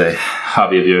know is a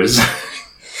hobby of yours.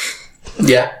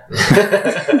 Yeah.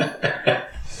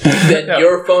 Then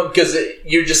your phone, because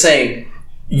you're just saying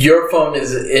your phone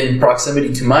is in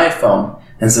proximity to my phone,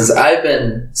 and since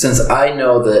I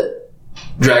know that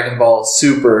Dragon Ball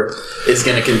Super is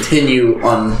going to continue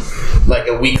on like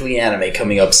a weekly anime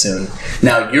coming up soon.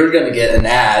 Now you're going to get an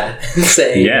ad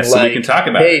saying, Yeah, so we can talk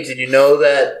about hey, it. did you know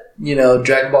that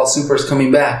Dragon Ball Super is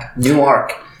coming back? New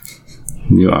arc.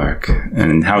 New arc.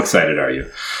 And how excited are you?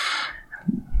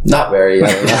 Not very.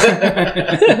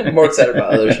 More excited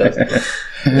about other shows.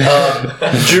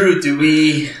 Drew, do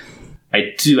we?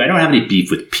 I do. I don't have any beef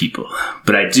with people,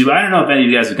 but I do. I don't know if any of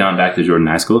you guys have gone back to Jordan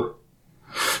High School.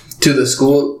 To the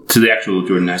school? To the actual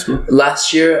Jordan High School?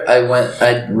 Last year, I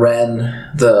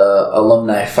ran the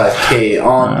alumni 5K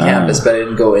on campus, but I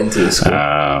didn't go into the school.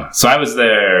 So I was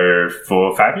there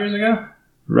 5 years ago?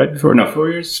 Right before? No, 4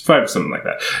 years? 5, something like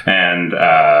that. And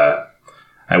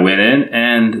I I went in,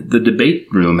 and the debate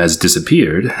room has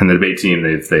disappeared, and the debate team,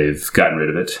 they've gotten rid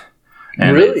of it.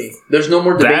 And really? There's no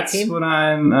more debate that's team? what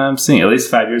I'm seeing. At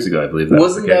least 5 years ago, I believe that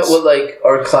Wasn't was the that case. what, like,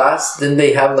 our class, didn't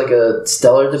they have, like, a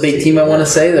stellar debate team, I want to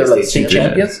say? They're, like, state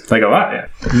champions? Like a lot, yeah.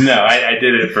 No, I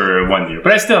did it for 1 year.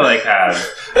 But I still, like, have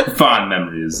fond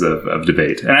memories of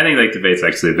debate. And I think, like, debate's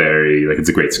actually it's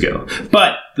a great skill.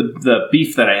 But the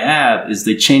beef that I have is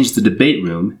they changed the debate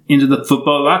room into the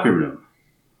football locker room.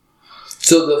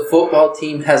 So the football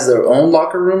team has their own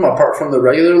locker room apart from the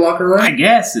regular locker room? I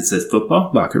guess it says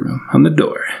football locker room on the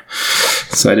door.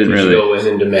 So I didn't Did really you go in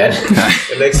and demand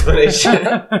an explanation?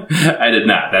 I did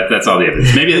not. That's all the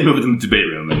evidence. Maybe they moved them to the debate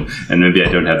room, and maybe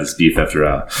I don't have this beef after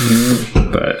all.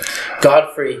 But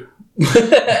Godfrey.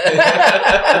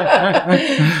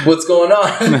 What's going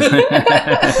on?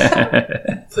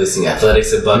 Placing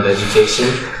athletics above education.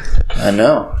 I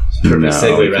know. Perfect we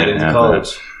segue right can't into have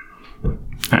college. that.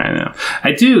 I know.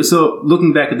 I do. So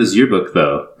looking back at this yearbook,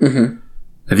 though,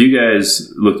 have you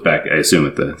guys looked back, I assume,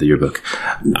 at the yearbook?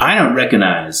 I don't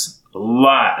recognize a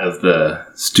lot of the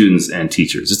students and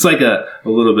teachers. It's like a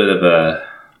little bit of a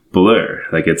blur.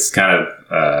 Like it's kind of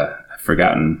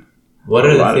forgotten. What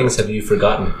other things have you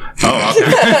forgotten? Oh,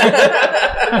 okay.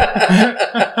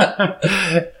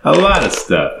 A lot of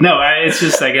stuff. No, it's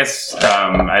just, I guess,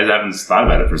 I haven't thought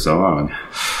about it for so long.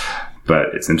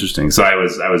 But it's interesting. So I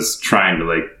was trying to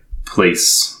like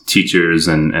place teachers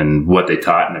and what they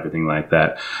taught and everything like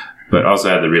that, but also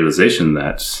had the realization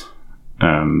that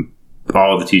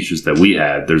all the teachers that we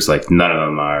had, there's like none of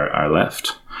them are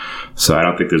left. So I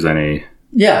don't think there's any.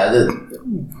 Yeah.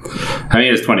 I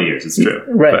mean, it's 20 years. It's true.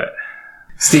 Right. But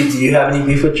Steve, do you have any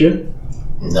beef with Drew?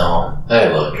 No, I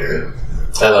love Drew.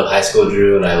 I love high school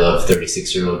Drew, and I love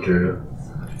 36-year-old Drew.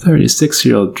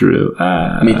 36-year-old Drew.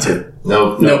 Me too.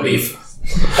 No beef.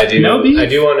 I do. No beef? I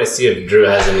do want to see if Drew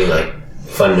has any like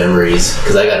fun memories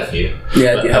because I got a few.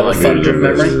 Yeah, do you have a fun Drew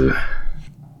memory?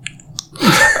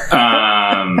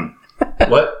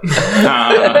 What?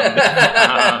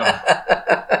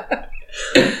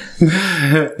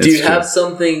 Do you have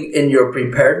something in your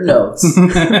prepared notes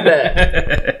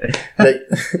that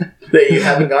you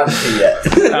haven't gotten to yet?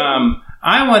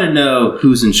 I want to know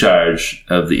who's in charge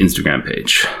of the Instagram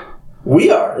page. We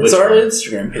are. It's Which our one?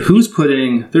 Instagram page. Who's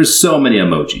putting... There's so many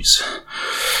emojis.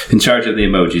 In charge of the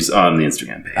emojis on the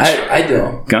Instagram page. I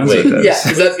do. Gonzo Wait, does. Yeah,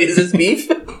 is this beef?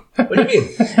 What do you mean?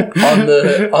 on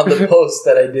the post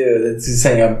that I do, it's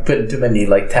saying I'm putting too many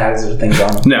like tags or things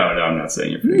on them. No, I'm not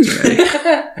saying you're putting too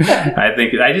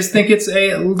many. I just think it's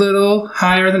a little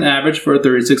higher than average for a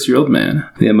 36-year-old man.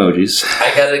 The emojis.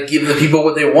 I gotta give the people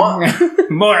what they want.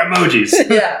 More emojis.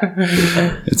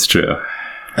 Yeah. It's true.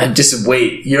 And just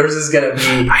wait. Yours is gonna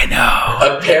be I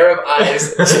know. a pair of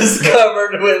eyes just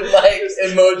covered with like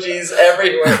emojis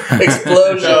everywhere.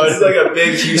 Explosions. No, it's like a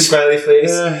big, huge smiley face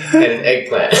and an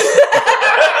eggplant.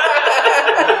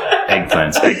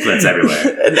 Eggplants everywhere.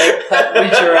 An eggplant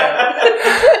reach around.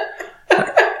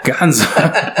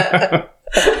 Gonzo.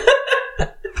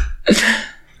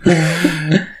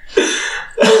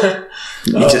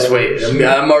 You just wait.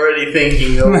 I'm already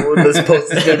thinking, this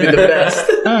post is gonna be the best.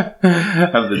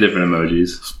 Of the different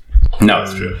emojis. No,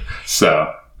 it's true.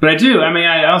 So, but I do want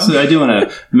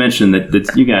to mention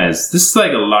that you guys, this is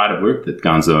like a lot of work that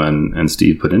Gonzo and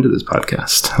Steve put into this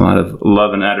podcast. A lot of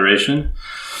love and adoration.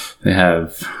 They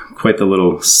have quite the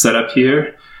little setup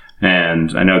here.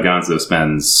 And I know Gonzo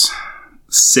spends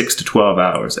 6 to 12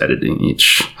 hours editing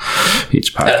each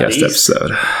podcast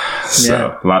episode.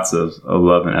 So lots of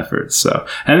love and effort. So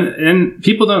and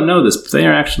people don't know this, but they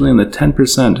are actually in the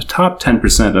top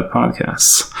 10% of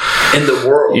podcasts In the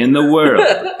world. in the world.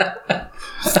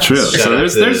 It's true. So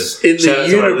there's In the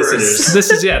universe.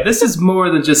 this is more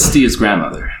than just Steve's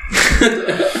grandmother.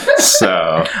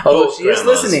 So Although she is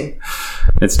grandmas. listening.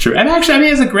 it's true. And actually, I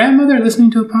mean, as a grandmother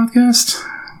listening to a podcast,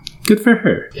 good for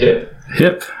her. Hip.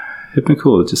 Hip and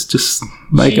cool. Just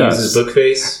like She us. uses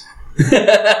Bookface.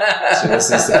 She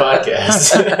listens to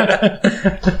podcasts.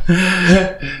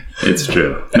 It's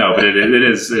true. No, but it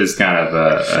is kind of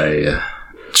a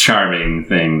charming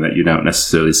thing that you don't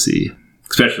necessarily see.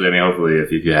 Especially, I mean, hopefully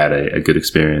if you had a good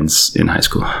experience in high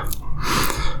school.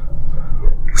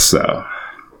 So.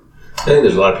 I think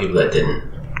there's a lot of people that didn't.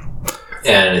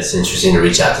 And it's interesting to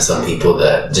reach out to some people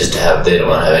that they don't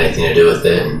want to have anything to do with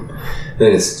it. And I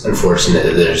think it's unfortunate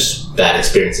that there's bad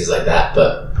experiences like that,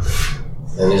 but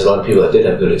and there's a lot of people that did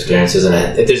have good experiences. And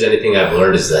if there's anything I've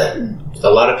learned is that a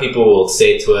lot of people will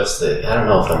say to us that, I don't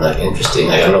know if I'm like interesting.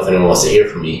 I don't know if anyone wants to hear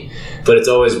from me, but it's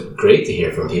always great to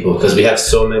hear from people because we have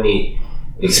so many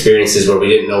experiences where we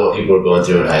didn't know what people were going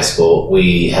through in high school.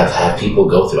 We have had people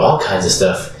go through all kinds of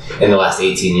stuff in the last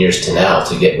 18 years to now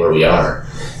to get where we are.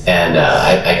 And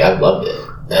I loved it.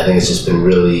 And I think it's just been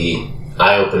really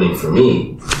eye-opening for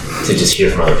me to just hear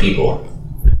from other people.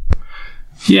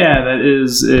 Yeah, that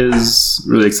is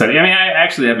really exciting. I mean, I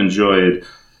actually have enjoyed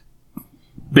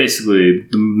basically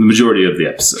the majority of the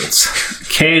episodes.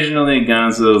 Occasionally,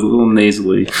 Gonzo is a little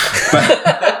nasally,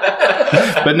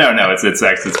 but no, it's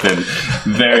been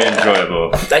very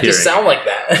enjoyable. I just sound like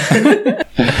that.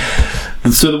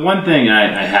 So the one thing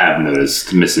I have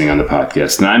noticed missing on the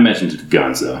podcast, and I mentioned it to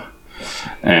Gonzo,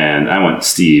 and I want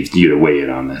Steve, you to weigh in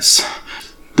on this.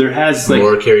 There has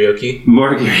more karaoke.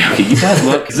 You guys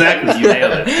look exactly. You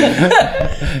nailed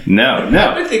it. No.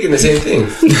 I've been thinking the same thing.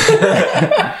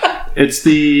 It's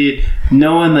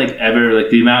no one ever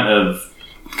the amount of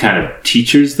kind of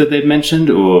teachers that they've mentioned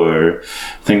or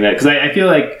thing that, because I feel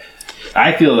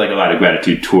like a lot of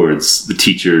gratitude towards the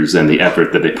teachers and the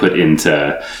effort that they put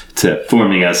into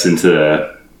forming us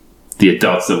into the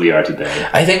adults that we are today.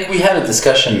 I think we had a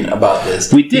discussion about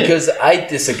this. We did. Because I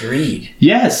disagreed.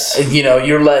 Yes.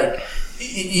 You're like,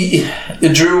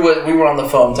 Drew, we were on the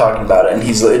phone talking about it,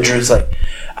 and Drew's like,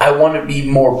 I want to be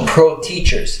more pro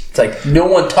teachers. It's like, no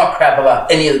one talk crap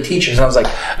about any of the teachers. And I was like,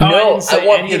 no, I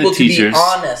want people to be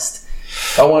honest.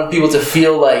 I want people to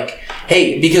feel like,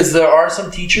 hey, because there are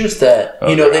some teachers that,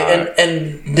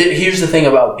 here's the thing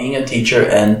about being a teacher,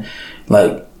 and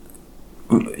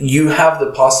you have the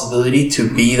possibility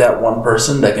to be that one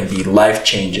person that can be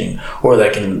life-changing, or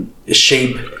that can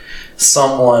shape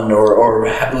someone, or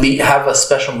have a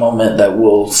special moment that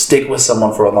will stick with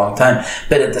someone for a long time.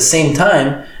 But at the same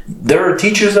time, there are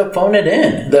teachers that phone it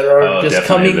in, that are just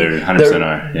coming, they're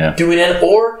 100% doing it,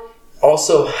 or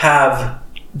also have,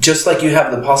 just like you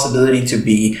have the possibility to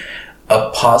be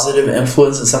a positive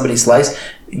influence in somebody's life,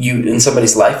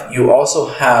 you also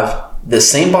have the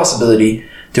same possibility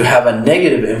to have a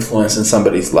negative influence in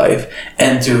somebody's life,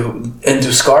 and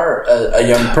to scar a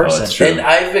young person. That's true. And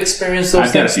I've experienced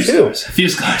those things too. A few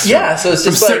scars. Yeah, so it's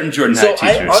just certain Jordan High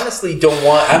teachers. I honestly don't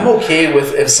want. I'm okay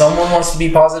with if someone wants to be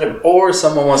positive or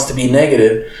someone wants to be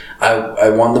negative. I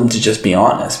want them to just be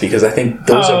honest, because I think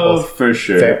those are both for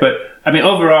sure. fair. But I mean,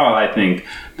 overall, I think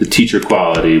the teacher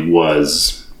quality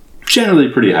was generally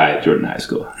pretty high at Jordan High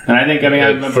School, and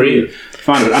I'm pretty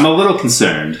fond of it. I'm a little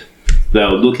concerned, though,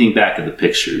 looking back at the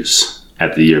pictures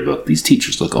at the yearbook, these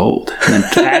teachers look old. And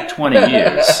then add 20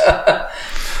 years,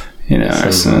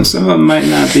 some of them might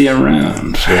not be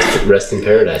around. Rest in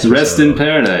paradise. Rest in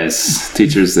paradise.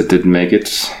 Teachers that didn't make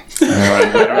it.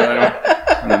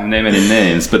 I don't name any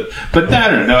names, but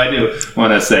I don't know. I do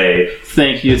want to say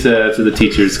thank you to the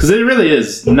teachers, because it really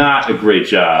is not a great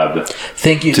job.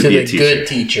 Thank you to the good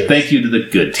teachers. Thank you to the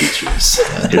good teachers.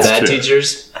 Bad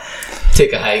teachers,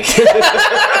 take a hike.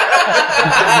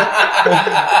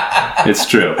 It's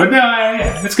true, but no,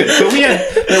 it's good.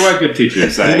 But there were good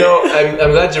teachers. I'm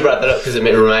glad you brought that up, because it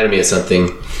reminded me of something.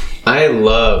 I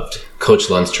loved Coach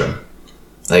Lundstrom.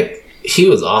 He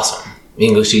was awesome.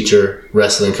 English teacher,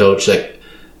 wrestling coach,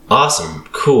 awesome,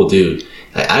 cool dude.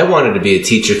 I wanted to be a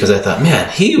teacher because I thought, man,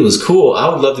 he was cool. I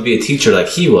would love to be a teacher like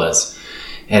he was.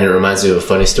 And it reminds me of a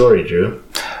funny story, Drew.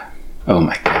 Oh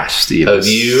my gosh, Steve. Of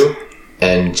you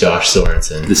and Josh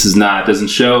Sorensen. This doesn't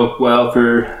show well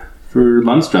for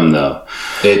Lundstrom, though.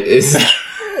 It is.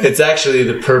 It's actually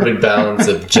the perfect balance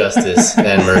of justice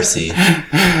and mercy.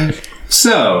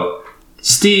 So,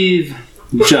 Steve,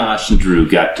 Josh, and Drew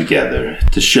got together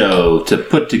to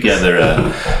put together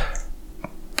a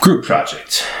group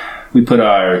project. We put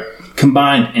our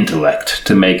combined intellect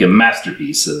to make a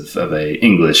masterpiece of a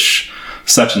English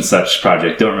such and such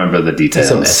project. Don't remember the details.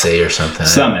 Some essay or something.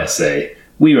 Some essay.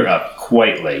 We were up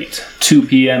quite late. 2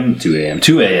 a.m., 2 a.m.,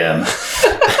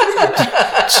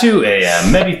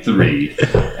 maybe 3.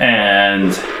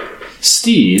 And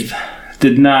Steve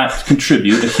did not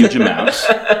contribute a huge amount.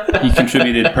 He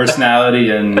contributed personality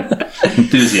and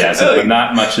enthusiasm, but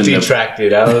not much in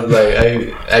detracted. I was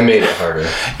I made it harder.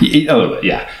 A little bit,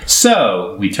 yeah.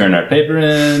 So we turn our paper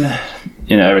in.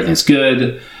 Everything's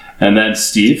good. And then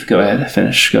Steve, go ahead,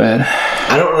 finish. Go ahead.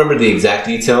 I don't remember the exact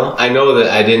detail. I know that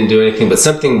I didn't do anything, but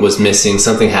something was missing.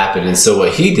 Something happened, and so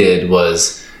what he did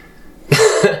was,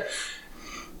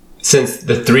 since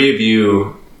the 3 of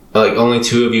you, only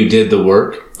 2 of you did the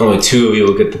work, only 2 of you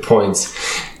will get the points.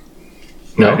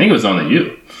 No? I think it was only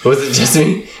you. Was it just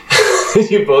me? Did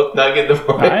you both not get the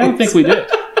points? I don't think we did.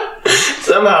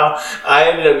 Somehow, I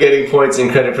ended up getting points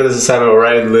and credit for this assignment where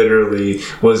I literally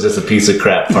was just a piece of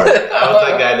crap part. I was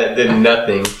that guy that did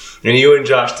nothing. And you and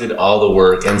Josh did all the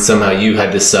work, and somehow you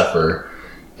had to suffer.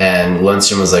 And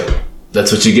Lundstrom was like,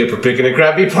 That's what you get for picking a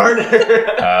crappy partner.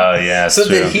 Oh, yeah. So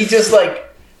true. did he just like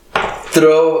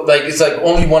throw like it's like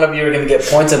only one of you are gonna get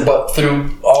points and but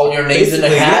threw all your names in a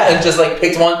Basically, hat yeah. and just like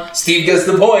picked one? Steve gets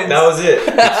the points. That was it.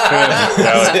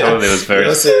 That totally was very.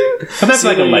 But that's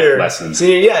like a life lesson.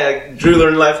 Like Drew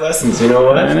learned life lessons. You know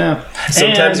what? I know.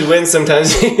 Sometimes you win,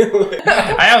 sometimes you lose.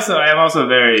 I am also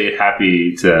very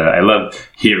happy I love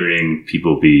hearing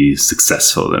people be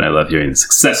successful, and I love hearing the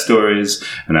success stories,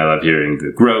 and I love hearing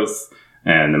the growth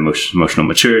and the emotional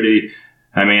maturity.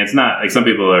 I mean, it's not like some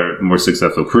people are more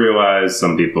successful career-wise.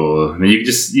 Some people, I mean, you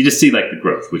just see like the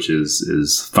growth, which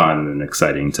is fun and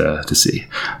exciting to see.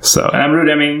 So, and I'm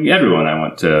rooting. I mean, everyone I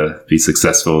want to be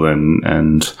successful and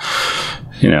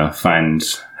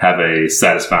have a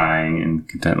satisfying and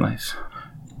content life.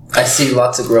 I see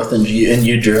lots of growth in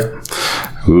you, Drew.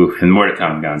 Ooh, and more to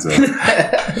come, Gonzo.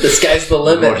 The sky's the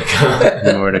limit. More to come.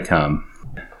 More to come.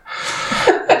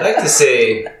 I'd like to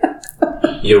say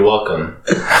you're welcome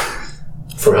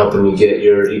for helping me get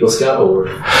your Eagle Scout award.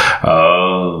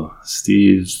 Oh,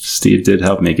 Steve did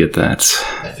help me get that.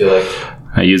 I feel like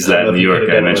I used that in New York.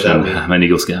 I mentioned me. I'm an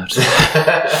Eagle Scout.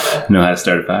 Know how to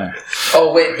start a fire.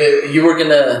 Oh wait, you were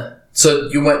gonna. So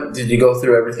you went? Did you go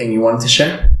through everything you wanted to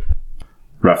share?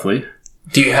 Roughly.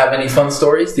 Do you have any fun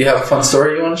stories? Do you have a fun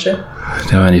story you want to share? Do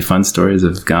you have any fun stories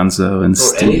of Gonzo and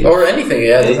Steve? Or anything?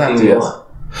 Yeah, it doesn't have to be us.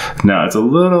 No, it's a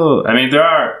little. I mean, there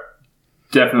are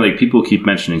definitely people keep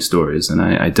mentioning stories, and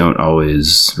I don't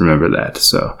always remember that.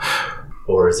 So,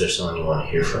 or is there someone you want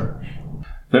to hear from?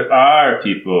 there are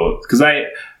people because I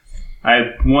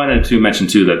wanted to mention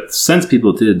too that since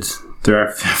people did, there are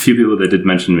a few people that did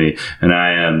mention me, and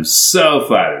I am so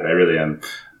flattered. I really am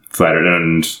flattered,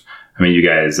 and I mean, you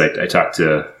guys. I talked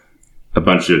to a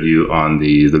bunch of you on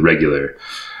the regular,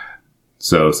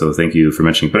 so thank you for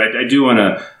mentioning. But I do want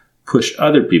to push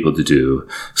other people to do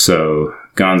so.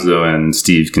 Gonzo and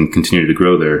Steve can continue to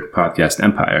grow their podcast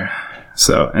empire.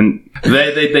 So, and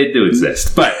they do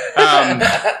exist, but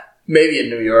maybe in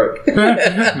New York.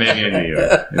 Maybe in New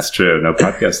York. It's true. No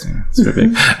podcasting. It's very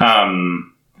big.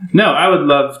 No, I would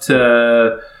love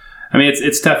to. I mean,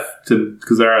 it's tough to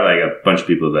because there are like a bunch of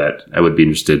people that I would be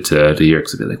interested to hear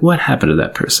because I'd be like, what happened to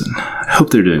that person? I hope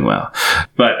they're doing well.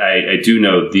 But I do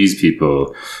know these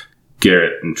people,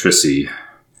 Garrett and Trissy.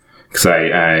 Because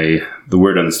the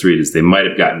word on the street is they might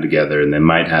have gotten together and they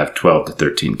might have 12 to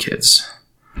 13 kids.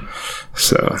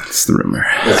 So it's the rumor.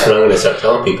 That's what I'm going to start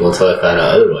telling people until I find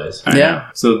out otherwise. I know.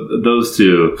 So those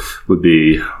two would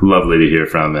be lovely to hear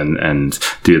from and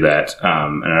do that.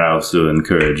 And I also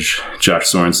encourage Josh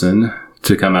Sorensen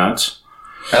to come out.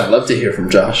 I'd love to hear from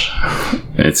Josh.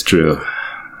 It's true.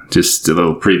 Just a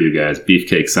little preview, guys.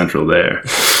 Beefcake Central there.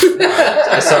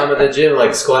 I saw him at the gym,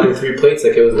 like squatting 3 plates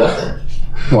like it was nothing.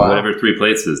 Wow. Whatever 3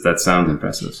 plates is, that sounds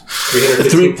impressive.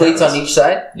 3 plates on each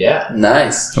side? Yeah.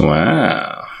 Nice.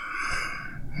 Wow.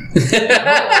 He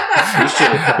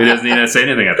doesn't need to say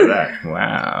anything after that.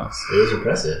 Wow. It was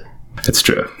impressive. It's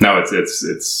true. No,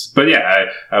 it's but yeah,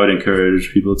 I would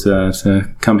encourage people to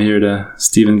come here to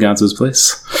Stephen Gonzo's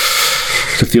place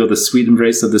to feel the sweet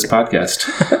embrace of this podcast.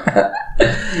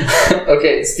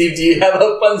 Okay, Steve, do you have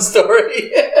a fun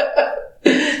story?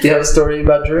 Do you have a story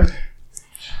about Drew?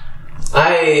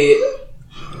 I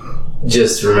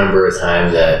just remember a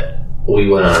time that we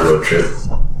went on a road trip.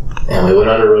 And we went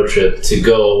on a road trip to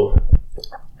go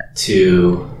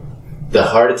to the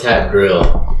Heart Attack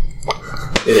Grill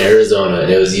in Arizona.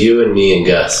 And it was you and me and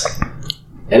Gus.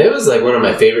 And it was like one of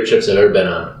my favorite trips I've ever been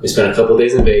on. We spent a couple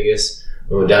days in Vegas.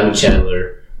 We went down to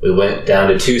Chandler. We went down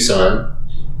to Tucson.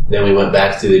 Then we went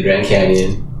back to the Grand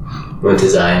Canyon. Went to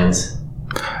Zion's.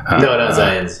 No, not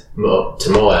Zion's. To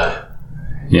Moab.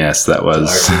 Yes, that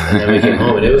was. And then we came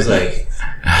home, and it was like...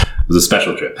 It was a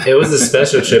special trip. It was a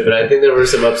special trip, and I think there were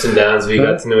some ups and downs. We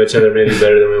got to know each other maybe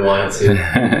better than we wanted to.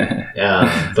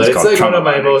 Yeah, but it's like one of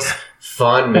my most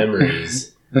fond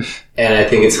memories. And I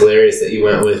think it's hilarious that you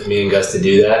went with me and Gus to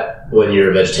do that when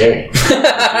you're a vegetarian.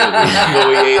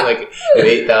 We ate like an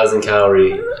 8,000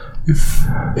 calorie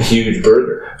huge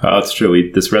burger. Oh, it's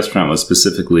true. This restaurant was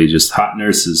specifically just hot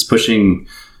nurses pushing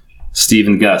Steve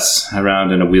and Gus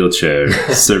around in a wheelchair,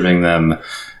 serving them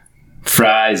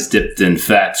fries dipped in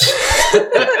fat,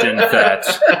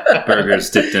 burgers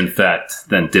dipped in fat,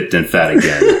 then dipped in fat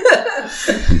again.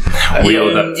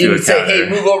 Wheeled up to you a would say, counter. hey,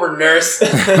 move over, nurse.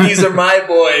 These are my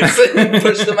boys.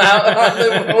 Push them out on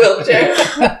the wheelchair.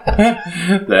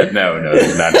 No, I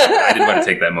didn't want to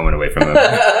take that moment away from them.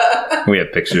 We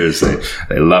have pictures.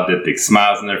 They loved it. Big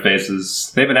smiles on their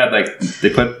faces. They even had they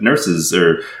put nurses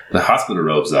or the hospital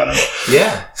robes on them.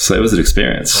 Yeah. So it was an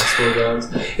experience.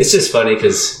 It's just funny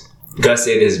because Gus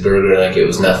ate his burger like it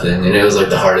was nothing, and it was like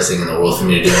the hardest thing in the world for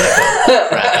me to do. And I felt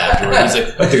crap afterwards. He's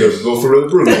like, I think I'll go for another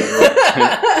burger.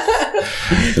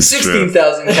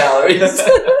 16,000 calories.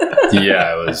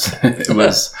 Yeah, it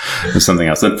was something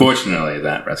else. Unfortunately,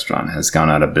 that restaurant has gone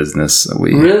out of business.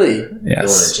 Really?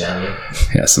 Yes. The one in Chandler?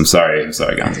 Yes, I'm sorry,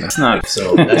 Gonzo. It's not.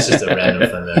 So that's just a random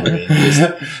fun memory.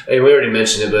 We already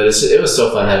mentioned it, but it was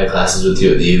so fun having classes with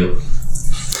you at the U.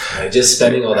 Like just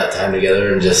spending all that time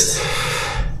together and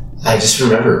I just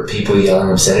remember people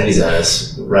yelling obscenities at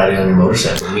us riding on your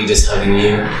motorcycle, me just hugging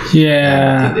you.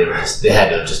 Yeah. They had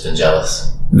to have just been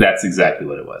jealous. That's exactly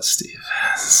what it was, Steve.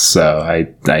 So I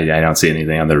don't see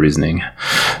anything other reasoning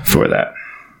for that.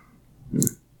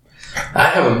 I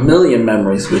have a million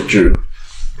memories with Drew.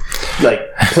 Like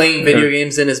playing video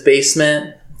games in his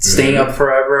basement, staying up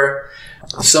forever.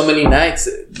 So many nights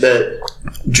that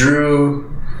Drew,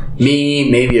 me,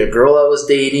 maybe a girl I was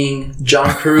dating,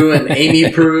 John Prue and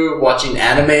Amy Prue watching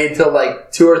anime till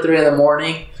like 2 or 3 in the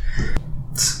morning.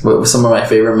 What were some of my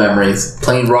favorite memories?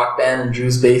 Playing Rock Band in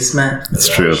Drew's basement. That's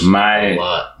true. My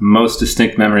most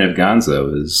distinct memory of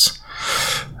Gonzo is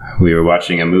we were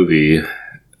watching a movie.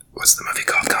 What's the movie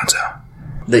called, Gonzo?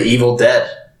 The Evil Dead.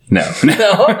 No.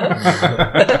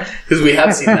 Because we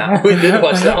have seen that. We did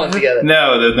watch that one together.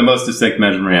 No, the most distinct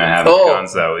memory I have of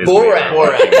Gonzo is Borat.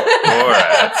 Borat.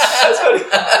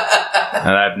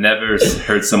 And I've never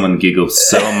heard someone giggle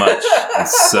so much and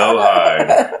so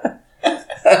hard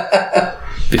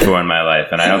before in my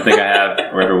life, and I don't think I have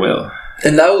or ever will.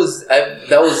 And that was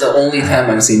the only time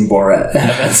I've seen Borat. I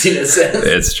haven't seen it since.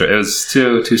 It's true. It was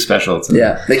too special.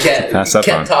 They can't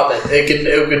top it. It could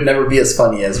never be as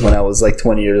funny as when I was like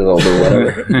 20 years old or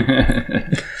whatever.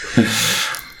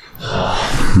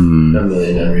 A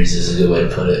million memories is a good way to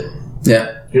put it.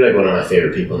 Yeah, you're like one of my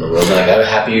favorite people in the world. Like I'm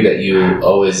happy that you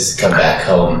always come back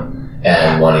home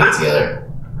and want to get together.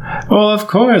 Well, of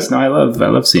course. No, I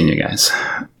love seeing you guys.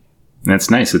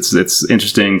 That's nice. It's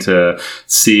interesting to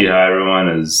see how everyone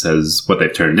has what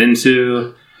they've turned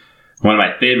into. One of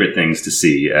my favorite things to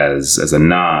see as a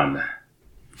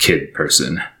non-kid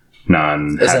person,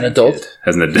 as an adult,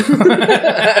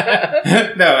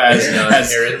 no,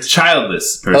 as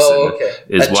childless person. Oh, okay.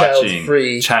 Is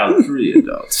watching child-free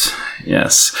adults.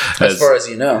 Yes, as far as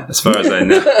you know. As far as I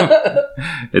know,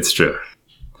 it's true.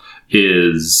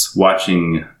 Is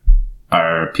watching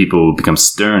our people become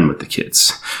stern with the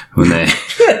kids when they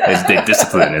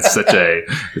discipline. It's such a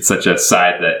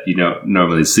side that you don't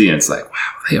normally see, and it's like,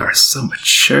 wow, they are so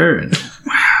mature and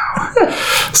wow.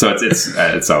 So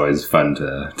it's always fun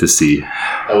to see.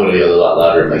 I would have yelled a lot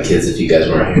louder at my kids if you guys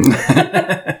weren't here.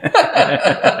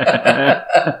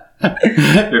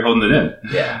 They're holding it in.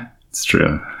 Yeah, it's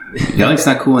true. Yelling's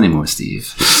not cool anymore,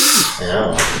 Steve.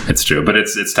 No, it's true, but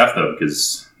it's tough though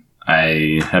because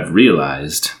I have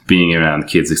realized, being around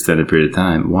kids extended period of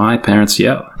time, why parents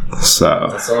yell. So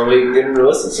that's the only way you can get them to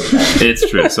listen sometimes. It's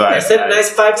true. So I said nice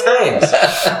 5 times.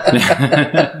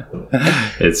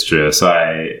 It's true. So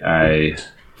I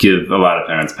give a lot of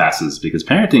parents passes because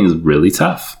parenting is really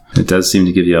tough. It does seem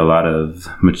to give you a lot of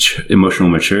emotional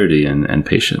maturity and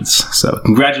patience. So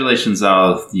congratulations,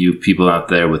 all you people out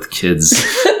there with kids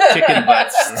kicking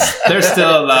butts. They're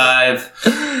still alive.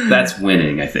 That's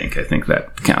winning, I think. I think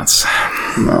that counts.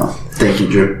 No, thank you,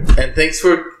 Drew. And thanks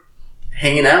for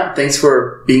hanging out. Thanks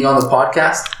for being on the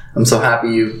podcast. I'm so happy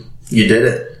you did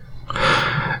it.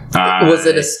 Was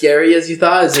it as scary as you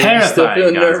thought? Is it still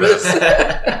feeling nervous?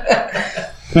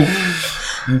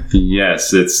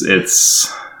 Yes, it's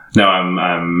no,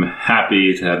 I'm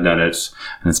happy to have done it,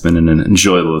 and it's been an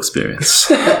enjoyable experience.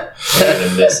 Are you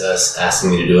gonna miss us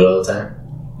asking me to do it all the time?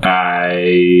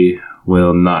 I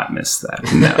will not miss that.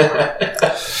 No.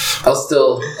 I'll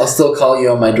still call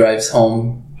you on my drives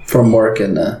home from work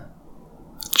and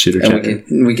chitter chat.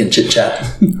 We can chit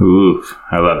chat. Ooh,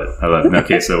 I love it.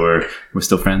 Okay, so we're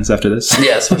still friends after this?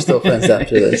 Yes, we're still friends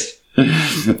after this.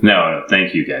 No,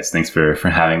 thank you guys. Thanks for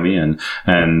having me and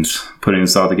putting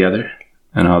this all together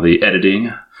and all the editing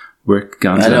work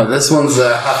gone. I know this one's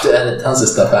have to edit tons of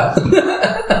stuff out.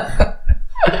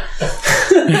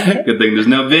 Good thing there's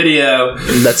no video.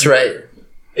 That's right.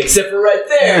 Except for right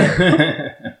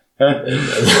there.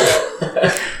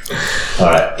 All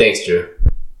right. Thanks, Drew.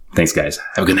 Thanks, guys.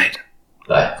 Have a good night.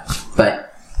 Bye. Bye.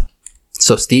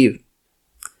 So, Steve.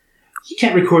 You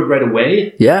can't record right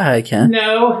away. Yeah, I can.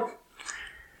 No.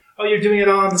 Oh, you're doing it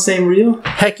all on the same reel?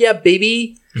 Heck yeah,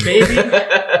 baby. Baby?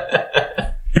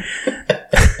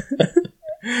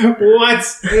 What?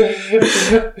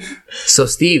 So,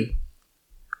 Steve,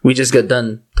 we just got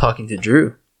done talking to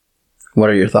Drew. What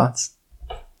are your thoughts?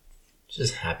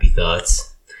 Just happy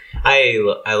thoughts. I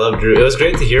love Drew. It was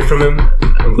great to hear from him.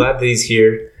 I'm glad that he's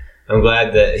here. I'm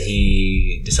glad that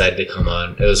he decided to come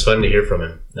on. It was fun to hear from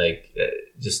him. Like,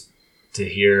 just to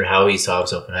hear how he saw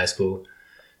himself in high school,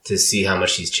 to see how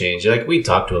much he's changed. Like, we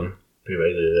talked to him pretty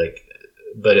regularly, like,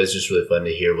 but it was just really fun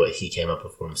to hear what he came up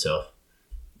with for himself,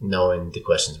 knowing the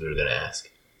questions we were going to ask.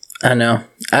 I know.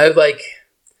 I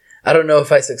don't know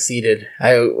if I succeeded.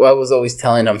 I was always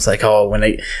telling him, it's like, oh,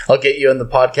 I'll get you on the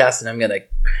podcast and I'm going to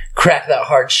crack that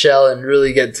hard shell and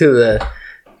really get to the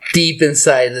deep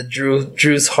inside the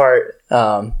Drew's heart.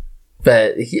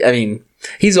 But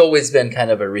he's always been kind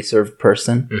of a reserved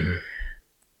person. Mm-hmm.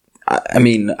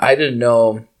 I didn't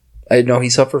know he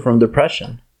suffered from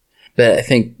depression, but I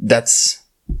think it's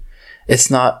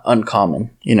not uncommon.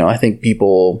 I think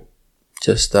people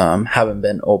just haven't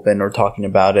been open or talking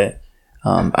about it.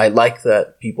 I like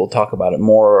that people talk about it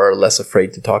more or are less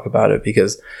afraid to talk about it,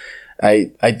 because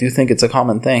I do think it's a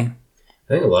common thing.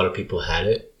 I think a lot of people had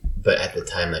it, but at the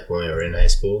time, like when we were in high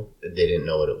school, they didn't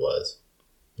know what it was.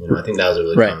 I think that was a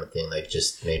really common thing, like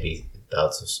just maybe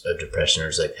bouts of depression, or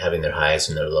just like having their highs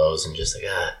and their lows, and just like,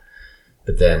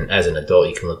 But then as an adult,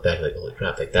 you can look back like, holy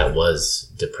crap, like that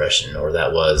was depression, or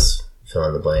that was fill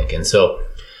in the blank. And so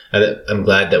I'm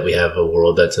glad that we have a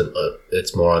world that's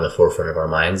it's more on the forefront of our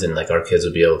minds, and like our kids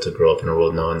will be able to grow up in a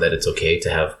world knowing that it's okay to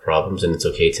have problems, and it's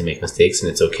okay to make mistakes, and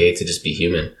it's okay to just be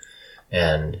human.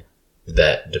 And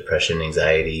that depression,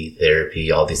 anxiety,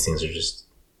 therapy, all these things are just,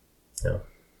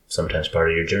 sometimes part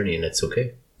of your journey, and it's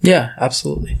okay. Yeah,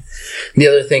 absolutely. The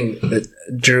other thing that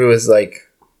Drew is like,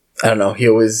 I don't know,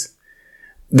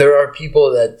 there are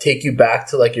people that take you back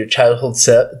to like your childhood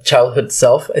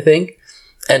self, I think.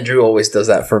 And Drew always does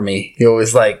that for me. He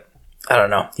always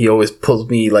he always pulls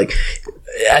me, like,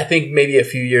 I think maybe a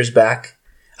few years back,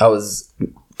 I was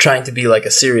trying to be like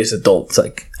a serious adult. It's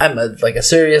like, I'm a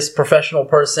serious professional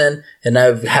person, and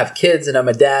I have kids, and I'm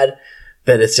a dad,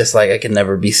 but it's just like, I can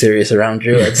never be serious around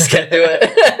Drew. I just can't do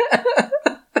it.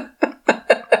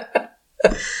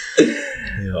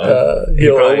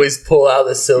 He'll always pull out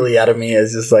the silly out of me.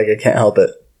 It's just like, I can't help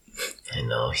it. I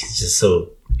know. He's just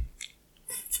so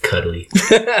cuddly.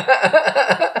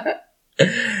 I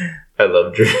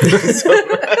love Drew so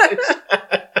much.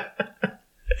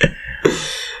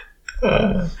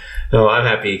 No, I'm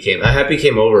happy he came. I'm happy he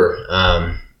came over.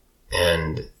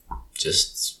 And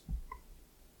just,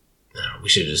 we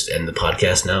should just end the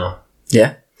podcast now.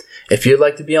 Yeah. If you'd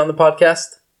like to be on the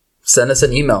podcast, send us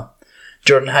an email.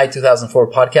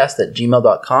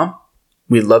 jordanhigh2004podcast@gmail.com.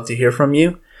 We'd love to hear from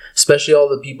you, especially all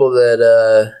the people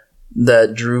that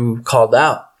Drew called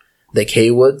out. The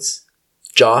K-Woods,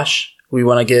 Josh. We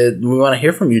want to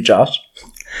hear from you, Josh.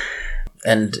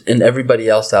 And everybody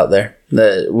else out there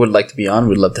that would like to be on,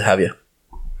 we'd love to have you.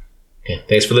 Okay,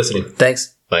 thanks for listening.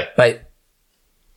 Thanks. Bye. Bye.